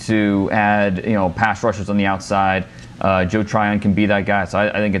still need to add, pass rushers on the outside. Joe Tryon can be that guy. So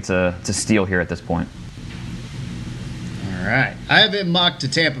I think it's a steal here at this point. All right. I have him mocked to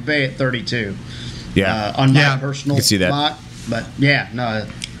Tampa Bay at 32. Yeah. On my personal can see that. mock. But, yeah, no.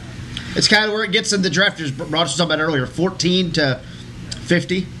 It's kind of where it gets in the draft. As Roger was talking about earlier, 14 to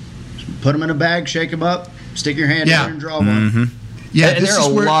 50. Put them in a bag, shake them up, stick your hand in there and draw one. Yeah, and there are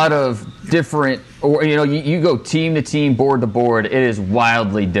a lot of different, you go team to team, board to board. It is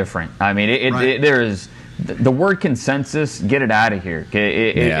wildly different. I mean, there is the word consensus. Get it out of here.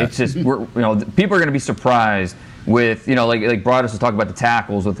 It's just people are going to be surprised with like Broadus was talking about the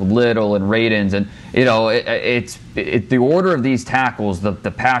tackles with Little and Radins, and it's the order of these tackles,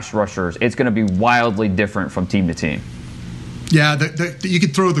 the pass rushers. It's going to be wildly different from team to team. Yeah, you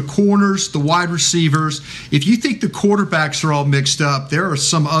could throw the corners, the wide receivers. If you think the quarterbacks are all mixed up, there are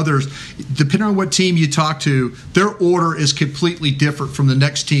some others. Depending on what team you talk to, their order is completely different from the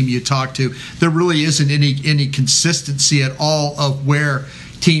next team you talk to. There really isn't any consistency at all of where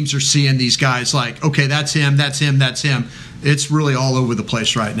teams are seeing these guys. Like, okay, that's him, that's him, that's him. It's really all over the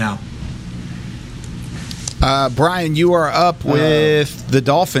place right now. Brian, you are up with the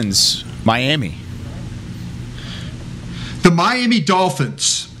Dolphins, Miami. The Miami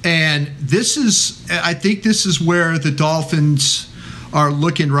Dolphins, and I think this is where the Dolphins are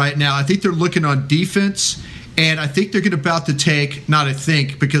looking right now. I think they're looking on defense, and I think they're about to take, not I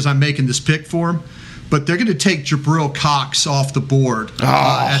think because I'm making this pick for them, but they're going to take Jabril Cox off the board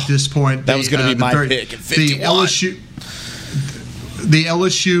at this point. That was going to be my pick at 51. The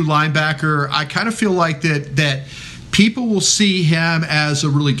LSU linebacker, I kind of feel like that people will see him as a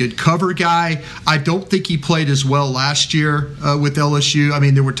really good cover guy. I don't think he played as well last year with LSU. I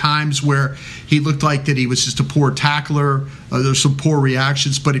mean, there were times where he looked like that he was just a poor tackler. There's some poor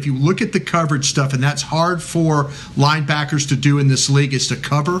reactions. But if you look at the coverage stuff, and that's hard for linebackers to do in this league, is to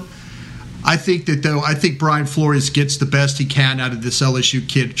cover. I think Brian Flores gets the best he can out of this LSU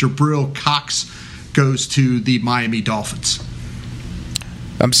kid. Jabril Cox goes to the Miami Dolphins.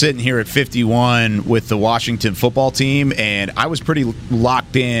 I'm sitting here at 51 with the Washington football team, and I was pretty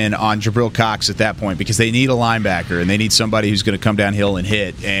locked in on Jabril Cox at that point because they need a linebacker and they need somebody who's going to come downhill and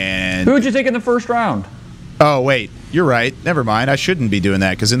hit. And who would you take in the first round? Oh, wait. You're right. Never mind. I shouldn't be doing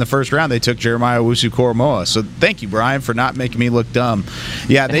that because in the first round they took Jeremiah Owusu-Koramoah. So thank you, Brian, for not making me look dumb.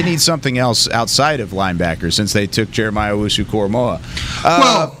 Yeah, they need something else outside of linebackers since they took Jeremiah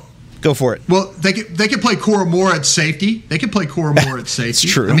Owusu-Koramoah. Go for it. Well, they can play Koramoah at safety. They can play Koramoah at safety.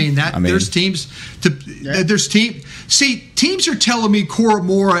 It's true. There's teams. Teams are telling me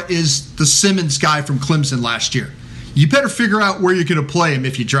Koramoah is the Simmons guy from Clemson last year. You better figure out where you're going to play him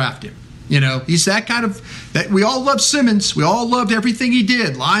if you draft him. He's that kind of that. We all love Simmons. We all loved everything he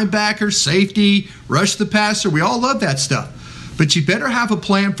did. Linebacker, safety, rush the passer. We all love that stuff. But you better have a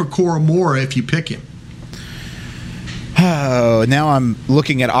plan for Koramoah if you pick him. Oh, now I'm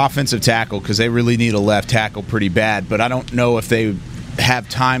looking at offensive tackle because they really need a left tackle pretty bad, but I don't know if they have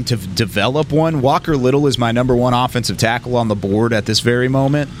time to develop one. Walker Little is my number one offensive tackle on the board at this very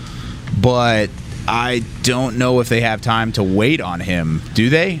moment, but I don't know if they have time to wait on him. Do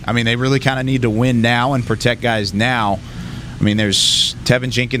they? I mean, they really kind of need to win now and protect guys now. I mean, there's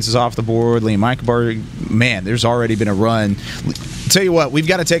Tevin Jenkins is off the board. Liam Eichenberg. Man, there's already been a run. Tell you what, we've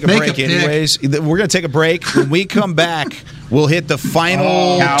got to take a break anyways. We're going to take a break. When we come back, we'll hit the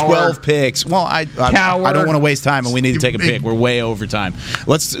final 12 picks. Well, I don't want to waste time, and we need to take a pick. We're way over time.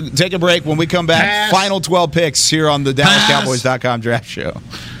 Let's take a break. When we come back, final 12 picks here on the DallasCowboys.com Draft Show.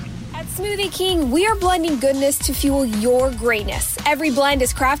 Smoothie King, we are blending goodness to fuel your greatness. Every blend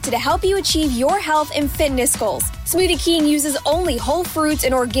is crafted to help you achieve your health and fitness goals. Smoothie King uses only whole fruits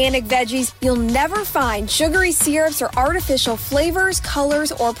and organic veggies. You'll never find sugary syrups or artificial flavors,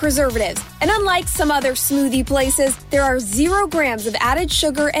 colors, or preservatives. And unlike some other smoothie places, there are 0 grams of added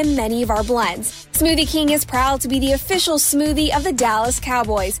sugar in many of our blends. Smoothie King is proud to be the official smoothie of the Dallas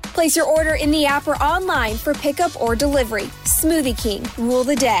Cowboys. Place your order in the app or online for pickup or delivery. Smoothie King, rule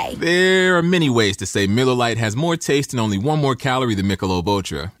the day. There are many ways to say Miller Lite has more taste and only 1 more calorie than Michelob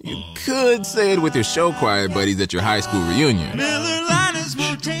Ultra. You could say it with your show choir buddies at your high school reunion. Miller Lite is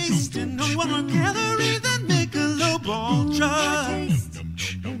more taste and only 1 more calorie than Michelob Ultra.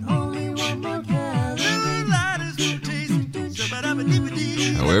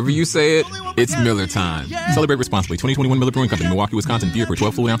 however you say it, it's Miller time. Celebrate responsibly. 2021 Miller Brewing Company, Milwaukee, Wisconsin. Beer for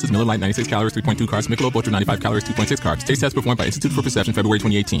 12 fluid ounces. Miller Lite, 96 calories, 3.2 carbs. Michelob Ultra, 95 calories, 2.6 carbs. Taste test performed by Institute for Perception, February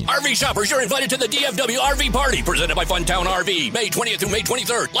 2018. RV shoppers, you're invited to the DFW RV Party, presented by Funtown RV. May 20th through May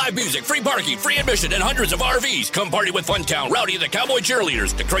 23rd. Live music, free parking, free admission, and hundreds of RVs. Come party with Funtown, Rowdy, and the Cowboy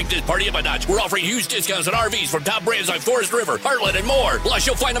Cheerleaders. To crank this party up a notch, we're offering huge discounts on RVs from top brands like Forest River, Heartland, and more. Plus,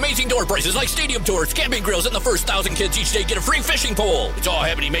 you'll find amazing door prices like stadium tours, camping grills, and the first 1,000 kids each day get a free fishing pole. It's all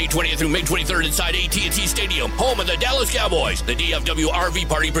happening May 20th through May 23rd inside AT&T Stadium, home of the Dallas Cowboys. The DFW RV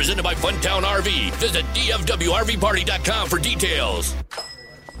Party presented by Funtown RV. Visit DFWRVparty.com for details.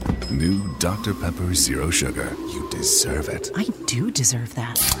 New Dr. Pepper Zero Sugar. You deserve it. I do deserve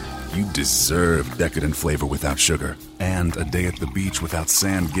that. You deserve decadent flavor without sugar, and a day at the beach without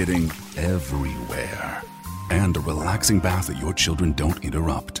sand getting everywhere. And a relaxing bath that your children don't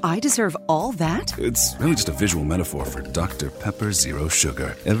interrupt. I deserve all that? It's really just a visual metaphor for Dr. Pepper Zero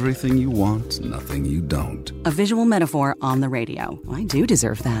Sugar. Everything you want, nothing you don't. A visual metaphor on the radio. I do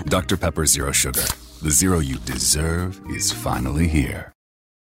deserve that. Dr. Pepper Zero Sugar. The zero you deserve is finally here.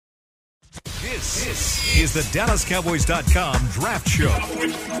 This is the DallasCowboys.com Draft Show.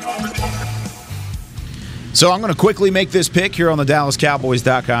 So I'm going to quickly make this pick here on the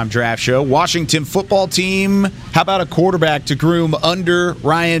DallasCowboys.com Draft Show. Washington football team, how about a quarterback to groom under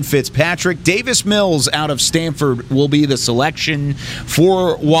Ryan Fitzpatrick? Davis Mills out of Stanford will be the selection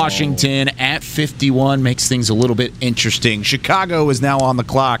for Washington at 51. Makes things a little bit interesting. Chicago is now on the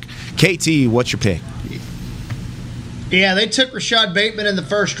clock. KT, what's your pick? Yeah, they took Rashad Bateman in the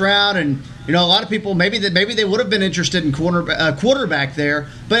first round, and a lot of people maybe they would have been interested in quarterback there,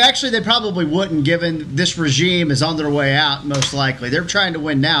 but actually they probably wouldn't, given this regime is on their way out. Most likely, they're trying to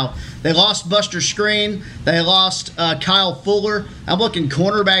win now. They lost Buster Skrine, they lost Kyle Fuller. I'm looking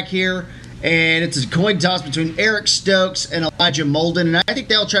cornerback here, and it's a coin toss between Eric Stokes and Elijah Molden, and I think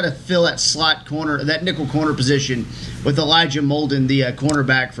they'll try to fill that slot corner, that nickel corner position, with Elijah Molden, the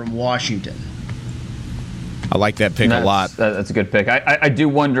cornerback from Washington. I like that pick a lot. That's a good pick. I do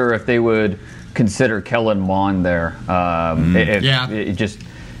wonder if they would consider Kellen Mond there. It just,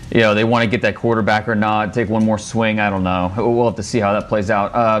 they want to get that quarterback or not, take one more swing. I don't know. We'll have to see how that plays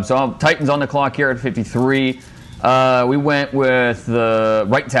out. So Titans on the clock here at 53. We went with the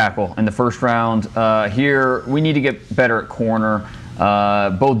right tackle in the first round. Here, we need to get better at corner.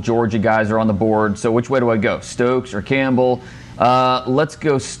 Both Georgia guys are on the board. So which way do I go? Stokes or Campbell? Let's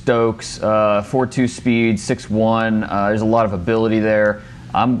go Stokes. 4.2 speed, 6'1". There's a lot of ability there.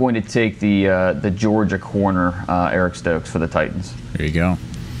 I'm going to take the Georgia corner, Eric Stokes, for the Titans. There you go.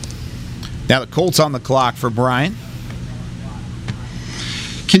 Now the Colts on the clock for Brian.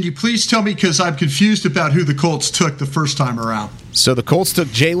 Can you please tell me, because I'm confused about who the Colts took the first time around? So the Colts took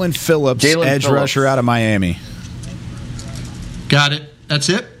Jalen Phillips, edge rusher out of Miami. Got it. That's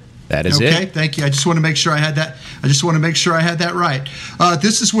it? That is it. Okay, thank you. I just want to make sure I had that right.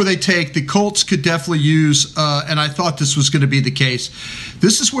 This is where they take, the Colts could definitely use, and I thought this was going to be the case.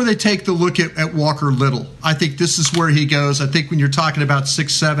 This is where they take the look at Walker Little. I think this is where he goes. I think when you're talking about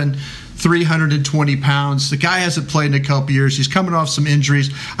 6'7", 320 pounds, the guy hasn't played in a couple years. He's coming off some injuries.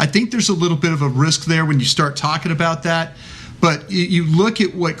 I think there's a little bit of a risk there when you start talking about that. But you look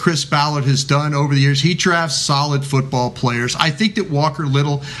at what Chris Ballard has done over the years. He drafts solid football players. I think that Walker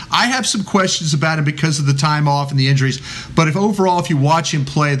Little, I have some questions about him because of the time off and the injuries. But if you watch him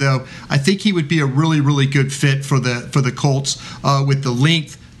play, though, I think he would be a really, really good fit for the Colts with the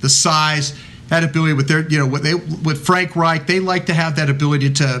length, the size, that ability with their, with Frank Reich. They like to have that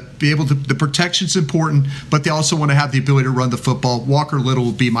ability to be able to. The protection's important, but they also want to have the ability to run the football. Walker Little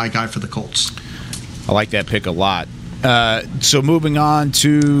will be my guy for the Colts. I like that pick a lot. So moving on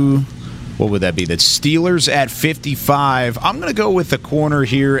to, what would that be? The Steelers at 55. I'm going to go with the corner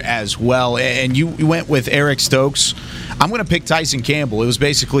here as well. And you went with Eric Stokes. I'm going to pick Tyson Campbell. It was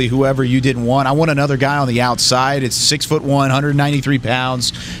basically whoever you didn't want. I want another guy on the outside. It's 6'1", 193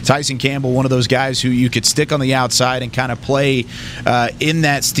 pounds. Tyson Campbell, one of those guys who you could stick on the outside and kind of play in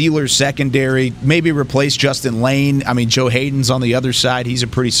that Steelers secondary. Maybe replace Justin Lane. I mean, Joe Hayden's on the other side. He's a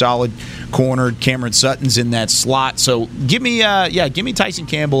pretty solid corner. Cameron Sutton's in that slot. So give me Tyson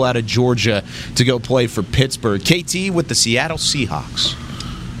Campbell out of Georgia to go play for Pittsburgh. KT with the Seattle Seahawks.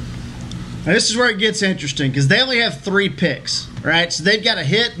 Now, this is where it gets interesting because they only have 3 picks, right? So they've got a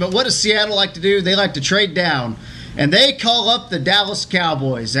hit, but what does Seattle like to do? They like to trade down. And they call up the Dallas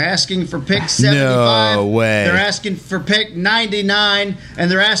Cowboys asking for pick 75. No way. They're asking for pick 99,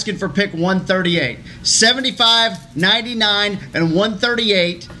 and they're asking for pick 138. 75, 99, and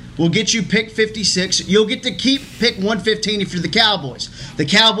 138 will get you pick 56. You'll get to keep pick 115 if you're the Cowboys. The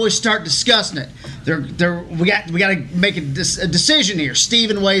Cowboys start discussing it. We got to make a decision here.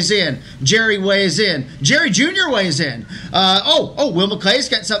 Steven weighs in. Jerry weighs in. Jerry Jr. weighs in. Will McClay's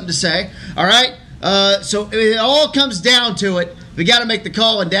got something to say. All right. So it all comes down to it. We got to make the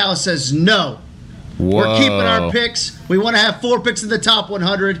call, and Dallas says no. Whoa. We're keeping our picks. We want to have 4 picks in the top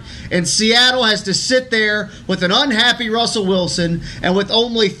 100. And Seattle has to sit there with an unhappy Russell Wilson and with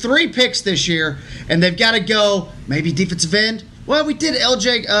only 3 picks this year. And they've got to go maybe defensive end. Well, we did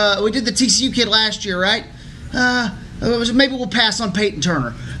we did the TCU kid last year, right? Maybe we'll pass on Peyton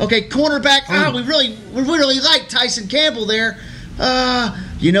Turner. Okay, cornerback. We really like Tyson Campbell there.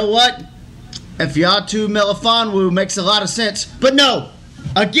 You know what? Ifeatu Melifonwu makes a lot of sense. But no,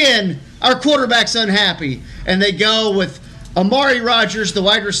 again, our quarterback's unhappy, and they go with Amari Rodgers, the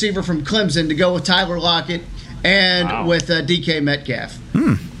wide receiver from Clemson, to go with Tyler Lockett and with DK Metcalf.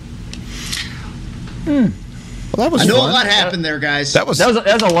 Well, that was I know fun. a lot happened there, guys. That was a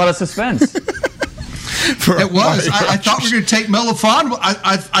lot of suspense. It was. I thought we were going to take Melifonwu.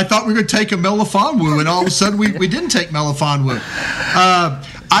 I thought we were going to take a Melifonwu, and all of a sudden we didn't take Melifonwu.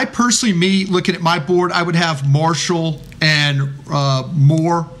 I personally, looking at my board, I would have Marshall and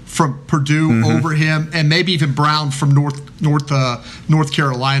Moore from Purdue over him, and maybe even Brown from North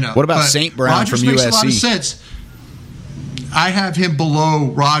Carolina. What about St. Brown Rodgers from makes USC? A lot of sense. I have him below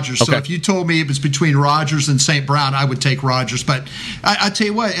Rodgers. So if you told me it was between Rodgers and St. Brown, I would take Rodgers. But I tell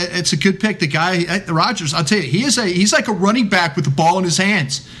you what, it's a good pick. The guy, Rodgers, I'll tell you, he's like a running back with the ball in his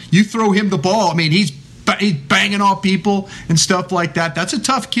hands. You throw him the ball, I mean, he's banging off people and stuff like that. That's a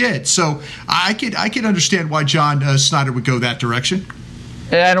tough kid. So I could understand why John Snyder would go that direction.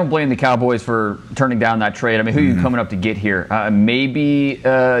 I don't blame the Cowboys for turning down that trade. I mean, who are you coming up to get here? Maybe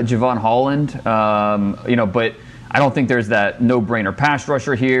Javon Holland, but I don't think there's that no-brainer pass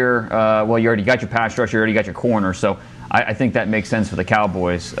rusher here. Well, you already got your pass rusher, you already got your corner, so I think that makes sense for the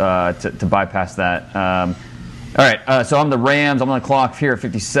Cowboys to bypass that. All right, so I'm the Rams. I'm on the clock here at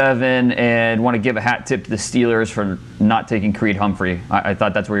 57, and want to give a hat tip to the Steelers for not taking Creed Humphrey. I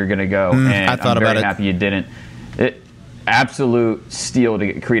thought that's where you're going to go, and I'm very happy you didn't. Absolute steal to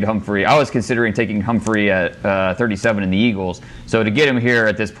get Creed Humphrey. I was considering taking Humphrey at 37 in the Eagles. So to get him here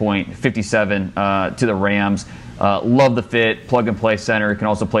at this point, 57 to the Rams. Love the fit, plug-and-play center. Can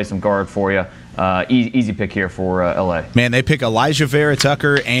also play some guard for you. Easy pick here for L.A. Man, they pick Elijah Vera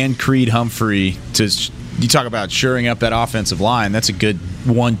Tucker and Creed Humphrey to. You talk about shoring up that offensive line. That's a good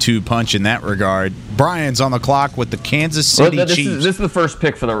 1-2 punch in that regard. Brian's on the clock with the Kansas City Chiefs. This is the first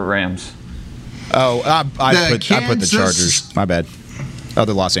pick for the Rams. Oh, I put the Chargers. My bad.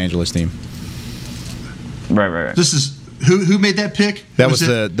 The Los Angeles team. Right. This is who made that pick? That was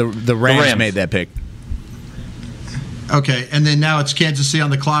the Rams made that pick. Okay, and then now it's Kansas City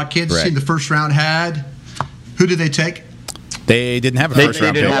on the clock. Kansas City in the first round had who did they take? They didn't have a first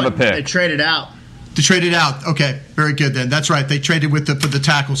round pick. They didn't have a pick. They traded out. They traded out. Okay, very good then. That's right. They traded for the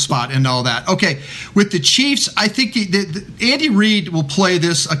tackle spot and all that. Okay, with the Chiefs, I think Andy Reid will play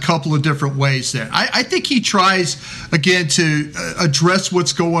this a couple of different ways there. I think he tries, again, to address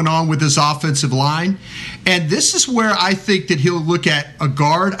what's going on with his offensive line. And this is where I think that he'll look at a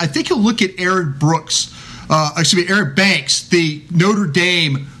guard. I think he'll look at Aaron Banks, the Notre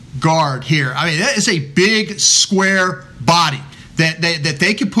Dame guard here. I mean, that is a big, square body that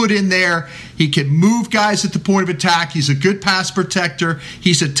they can put in there. He can move guys at the point of attack. He's a good pass protector.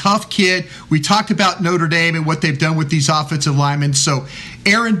 He's a tough kid. We talked about Notre Dame and what they've done with these offensive linemen. So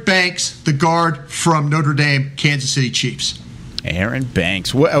Aaron Banks, the guard from Notre Dame, Kansas City Chiefs. Aaron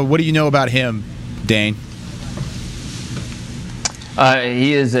Banks. What do you know about him, Dane?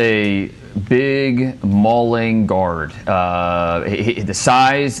 He is a big, mauling guard. The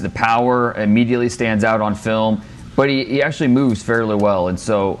size, the power immediately stands out on film. But he actually moves fairly well, and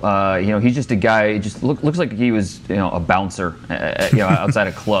so he's just a guy. He just looks like he was a bouncer, outside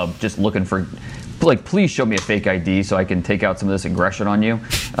a club, just looking for, please show me a fake ID so I can take out some of this aggression on you.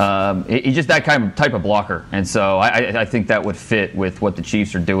 He's just that type of blocker, and so I think that would fit with what the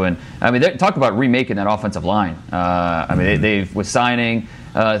Chiefs are doing. I mean, they talk about remaking that offensive line. They've with signing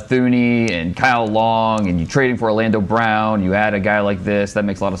Thuney and Kyle Long, and you trading for Orlando Brown. You add a guy like this, that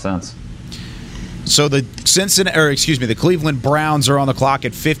makes a lot of sense. So the Cleveland Browns are on the clock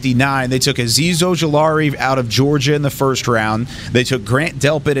at 59. They took Azeez Ojulari out of Georgia in the first round. They took Grant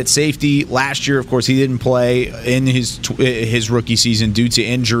Delpit at safety. Last year, of course, he didn't play in his rookie season due to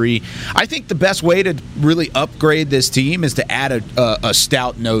injury. I think the best way to really upgrade this team is to add a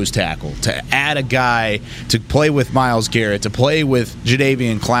stout nose tackle, to add a guy to play with Myles Garrett, to play with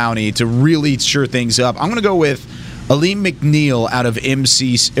Jadeveon Clowney, to really sure things up. I'm going to go with Aleem McNeil out of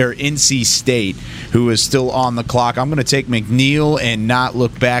NC State, who is still on the clock. I'm going to take McNeil and not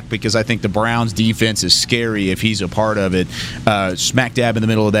look back because I think the Browns' defense is scary if he's a part of it. Smack dab in the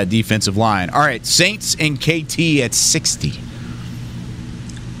middle of that defensive line. All right, Saints and KT at 60.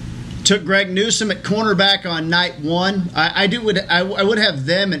 Took Greg Newsome at cornerback on night one. I would have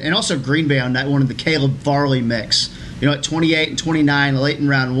them and also Green Bay on night one in the Caleb Farley mix. At 28 and 29 late in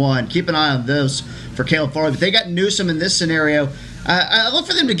round one. Keep an eye on those for Caleb Farley. But they got Newsome in this scenario. I look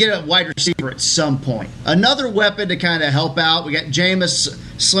for them to get a wide receiver at some point. Another weapon to kind of help out. We got Jameis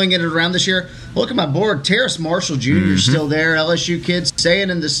slinging it around this year. Look at my board. Terrace Marshall Jr. is still there. LSU kid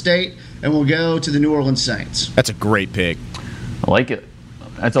staying in the state and will go to the New Orleans Saints. That's a great pick. I like it.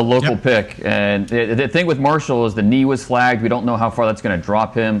 That's a local pick. And the thing with Marshall is the knee was flagged. We don't know how far that's going to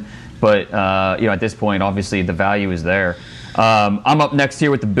drop him. But, at this point, obviously, the value is there. I'm up next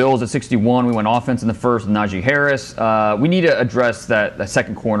here with the Bills at 61. We went offense in the first with Najee Harris. We need to address that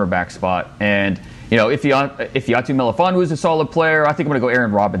second cornerback spot. And, if Ifeatu Melifonwu is a solid player, I think I'm going to go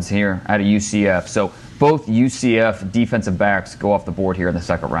Aaron Robbins here out of UCF. So both UCF defensive backs go off the board here in the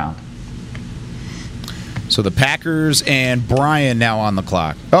second round. So the Packers and Brian now on the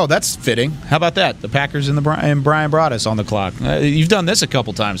clock. Oh, that's fitting. How about that? The Packers and Brian Broaddus on the clock. You've done this a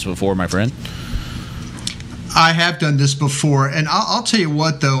couple times before, my friend. I have done this before, and I'll tell you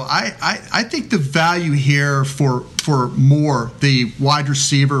what, though. I think the value here for Moore, the wide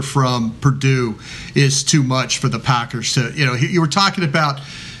receiver from Purdue, is too much for the Packers. You were talking about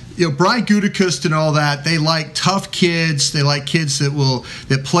Brian Gutekunst and all that. They like tough kids. They like kids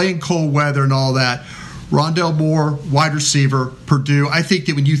that play in cold weather and all that. Rondale Moore, wide receiver, Purdue. I think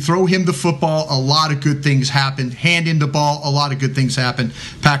that when you throw him the football, a lot of good things happen. Hand him the ball, a lot of good things happen.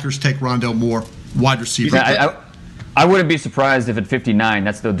 Packers take Rondale Moore, wide receiver. I wouldn't be surprised if at 59,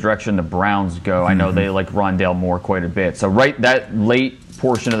 that's the direction the Browns go. I know they like Rondale Moore quite a bit. So that late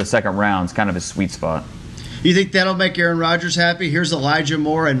portion of the second round is kind of a sweet spot. You think that'll make Aaron Rodgers happy? Here's Elijah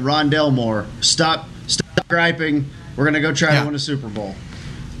Moore and Rondale Moore. Stop griping. We're going to go try to win a Super Bowl.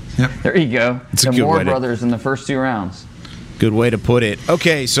 Yep. There you go. It's the Moore brothers in the first two rounds. Good way to put it.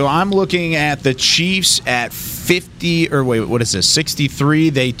 Okay, so I'm looking at the Chiefs at 63.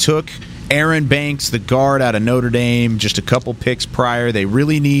 They took Aaron Banks, the guard out of Notre Dame, just a couple picks prior. They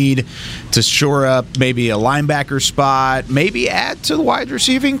really need to shore up maybe a linebacker spot, maybe add to the wide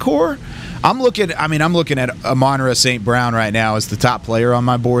receiving core. I'm looking at Amon-Ra St. Brown right now as the top player on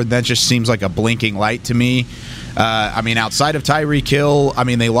my board. That just seems like a blinking light to me. Outside of Tyreek Hill,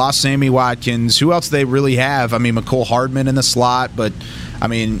 they lost Sammy Watkins. Who else do they really have? McCole Hardman in the slot, but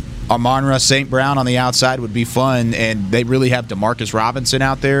Amon-Ra St. Brown on the outside would be fun, and they really have Demarcus Robinson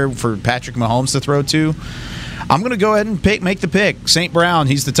out there for Patrick Mahomes to throw to. I'm going to go ahead and make the pick. St. Brown,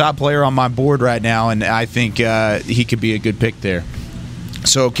 he's the top player on my board right now, and I think he could be a good pick there.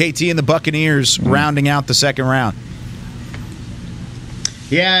 So KT and the Buccaneers rounding out the second round.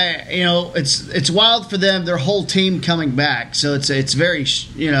 Yeah, it's wild for them. Their whole team coming back, so it's very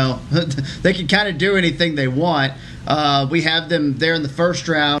they can kind of do anything they want. We have them there in the first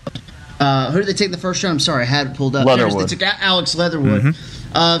round. Who did they take in the first round? I'm sorry, I had it pulled up. Leatherwood. They took Alex Leatherwood.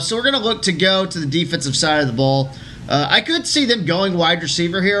 Mm-hmm. So we're going to look to go to the defensive side of the ball. I could see them going wide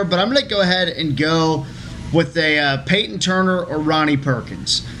receiver here, but I'm going to go ahead and go with a Peyton Turner or Ronnie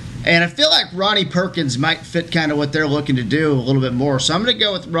Perkins. And I feel like Ronnie Perkins might fit kind of what they're looking to do a little bit more. So I'm going to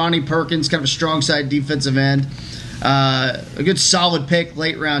go with Ronnie Perkins, kind of a strong side defensive end. A good solid pick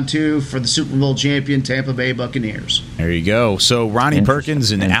late round 2 for the Super Bowl champion Tampa Bay Buccaneers. There you go. So Ronnie Perkins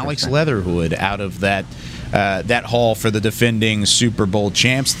and Alex Leatherwood out of that haul for the defending Super Bowl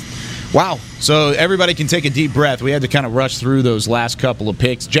champs. Wow. So everybody can take a deep breath. We had to kind of rush through those last couple of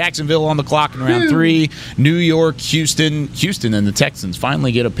picks. Jacksonville on the clock in round 3. New York, Houston. Houston and the Texans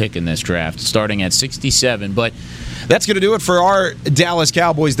finally get a pick in this draft, starting at 67. But that's going to do it for our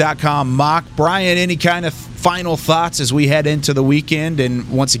DallasCowboys.com mock. Brian, any kind of final thoughts as we head into the weekend? And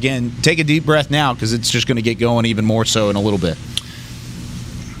once again, take a deep breath now because it's just going to get going even more so in a little bit.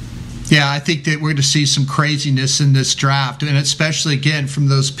 Yeah, I think that we're going to see some craziness in this draft, and especially, again, from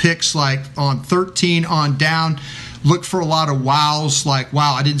those picks like on 13 on down. Look for a lot of wows, like,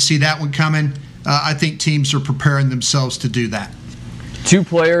 wow, I didn't see that one coming. I think teams are preparing themselves to do that. 2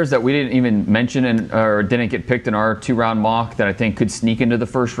 players that we didn't even mention or didn't get picked in our 2-round mock that I think could sneak into the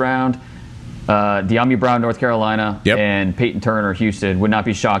first round. De'Ami Brown, North Carolina, and Peyton Turner, Houston. Would not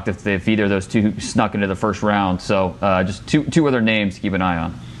be shocked if either of those 2 snuck into the first round. So just two other names to keep an eye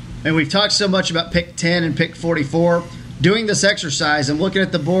on. And we've talked so much about pick 10 and pick 44. doing this exercise and looking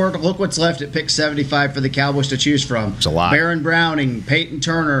at the board, look what's left at pick 75 for the Cowboys to choose from. It's a lot. Baron Browning, Peyton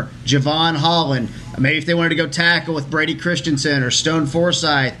Turner, Javon Holland. Maybe if they wanted to go tackle with Brady Christensen or Stone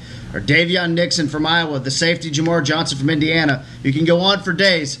Forsythe or Davion Nixon from Iowa, the safety Jamar Johnson from Indiana. You can go on for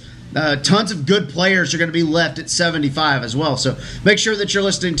days. Tons of good players are going to be left at 75 as well. So make sure that you're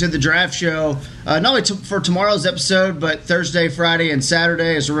listening to the draft show, not only for tomorrow's episode, but Thursday, Friday, and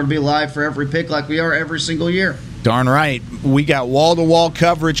Saturday, as we're going to be live for every pick like we are every single year. Darn right. We got wall-to-wall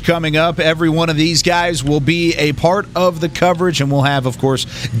coverage coming up. Every one of these guys will be a part of the coverage, and we'll have, of course,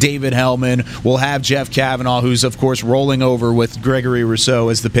 David Hellman. We'll have Jeff Kavanaugh, who's, of course, rolling over with Gregory Rousseau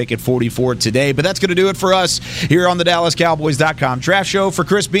as the pick at 44 today. But that's going to do it for us here on the DallasCowboys.com Draft Show. For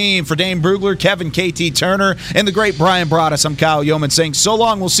Chris Beam, for Dane Brugler, Kevin KT Turner, and the great Brian Broaddus, I'm Kyle Yeoman saying so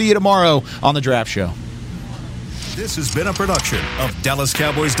long. We'll see you tomorrow on the Draft Show. This has been a production of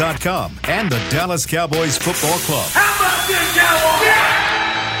DallasCowboys.com and the Dallas Cowboys Football Club.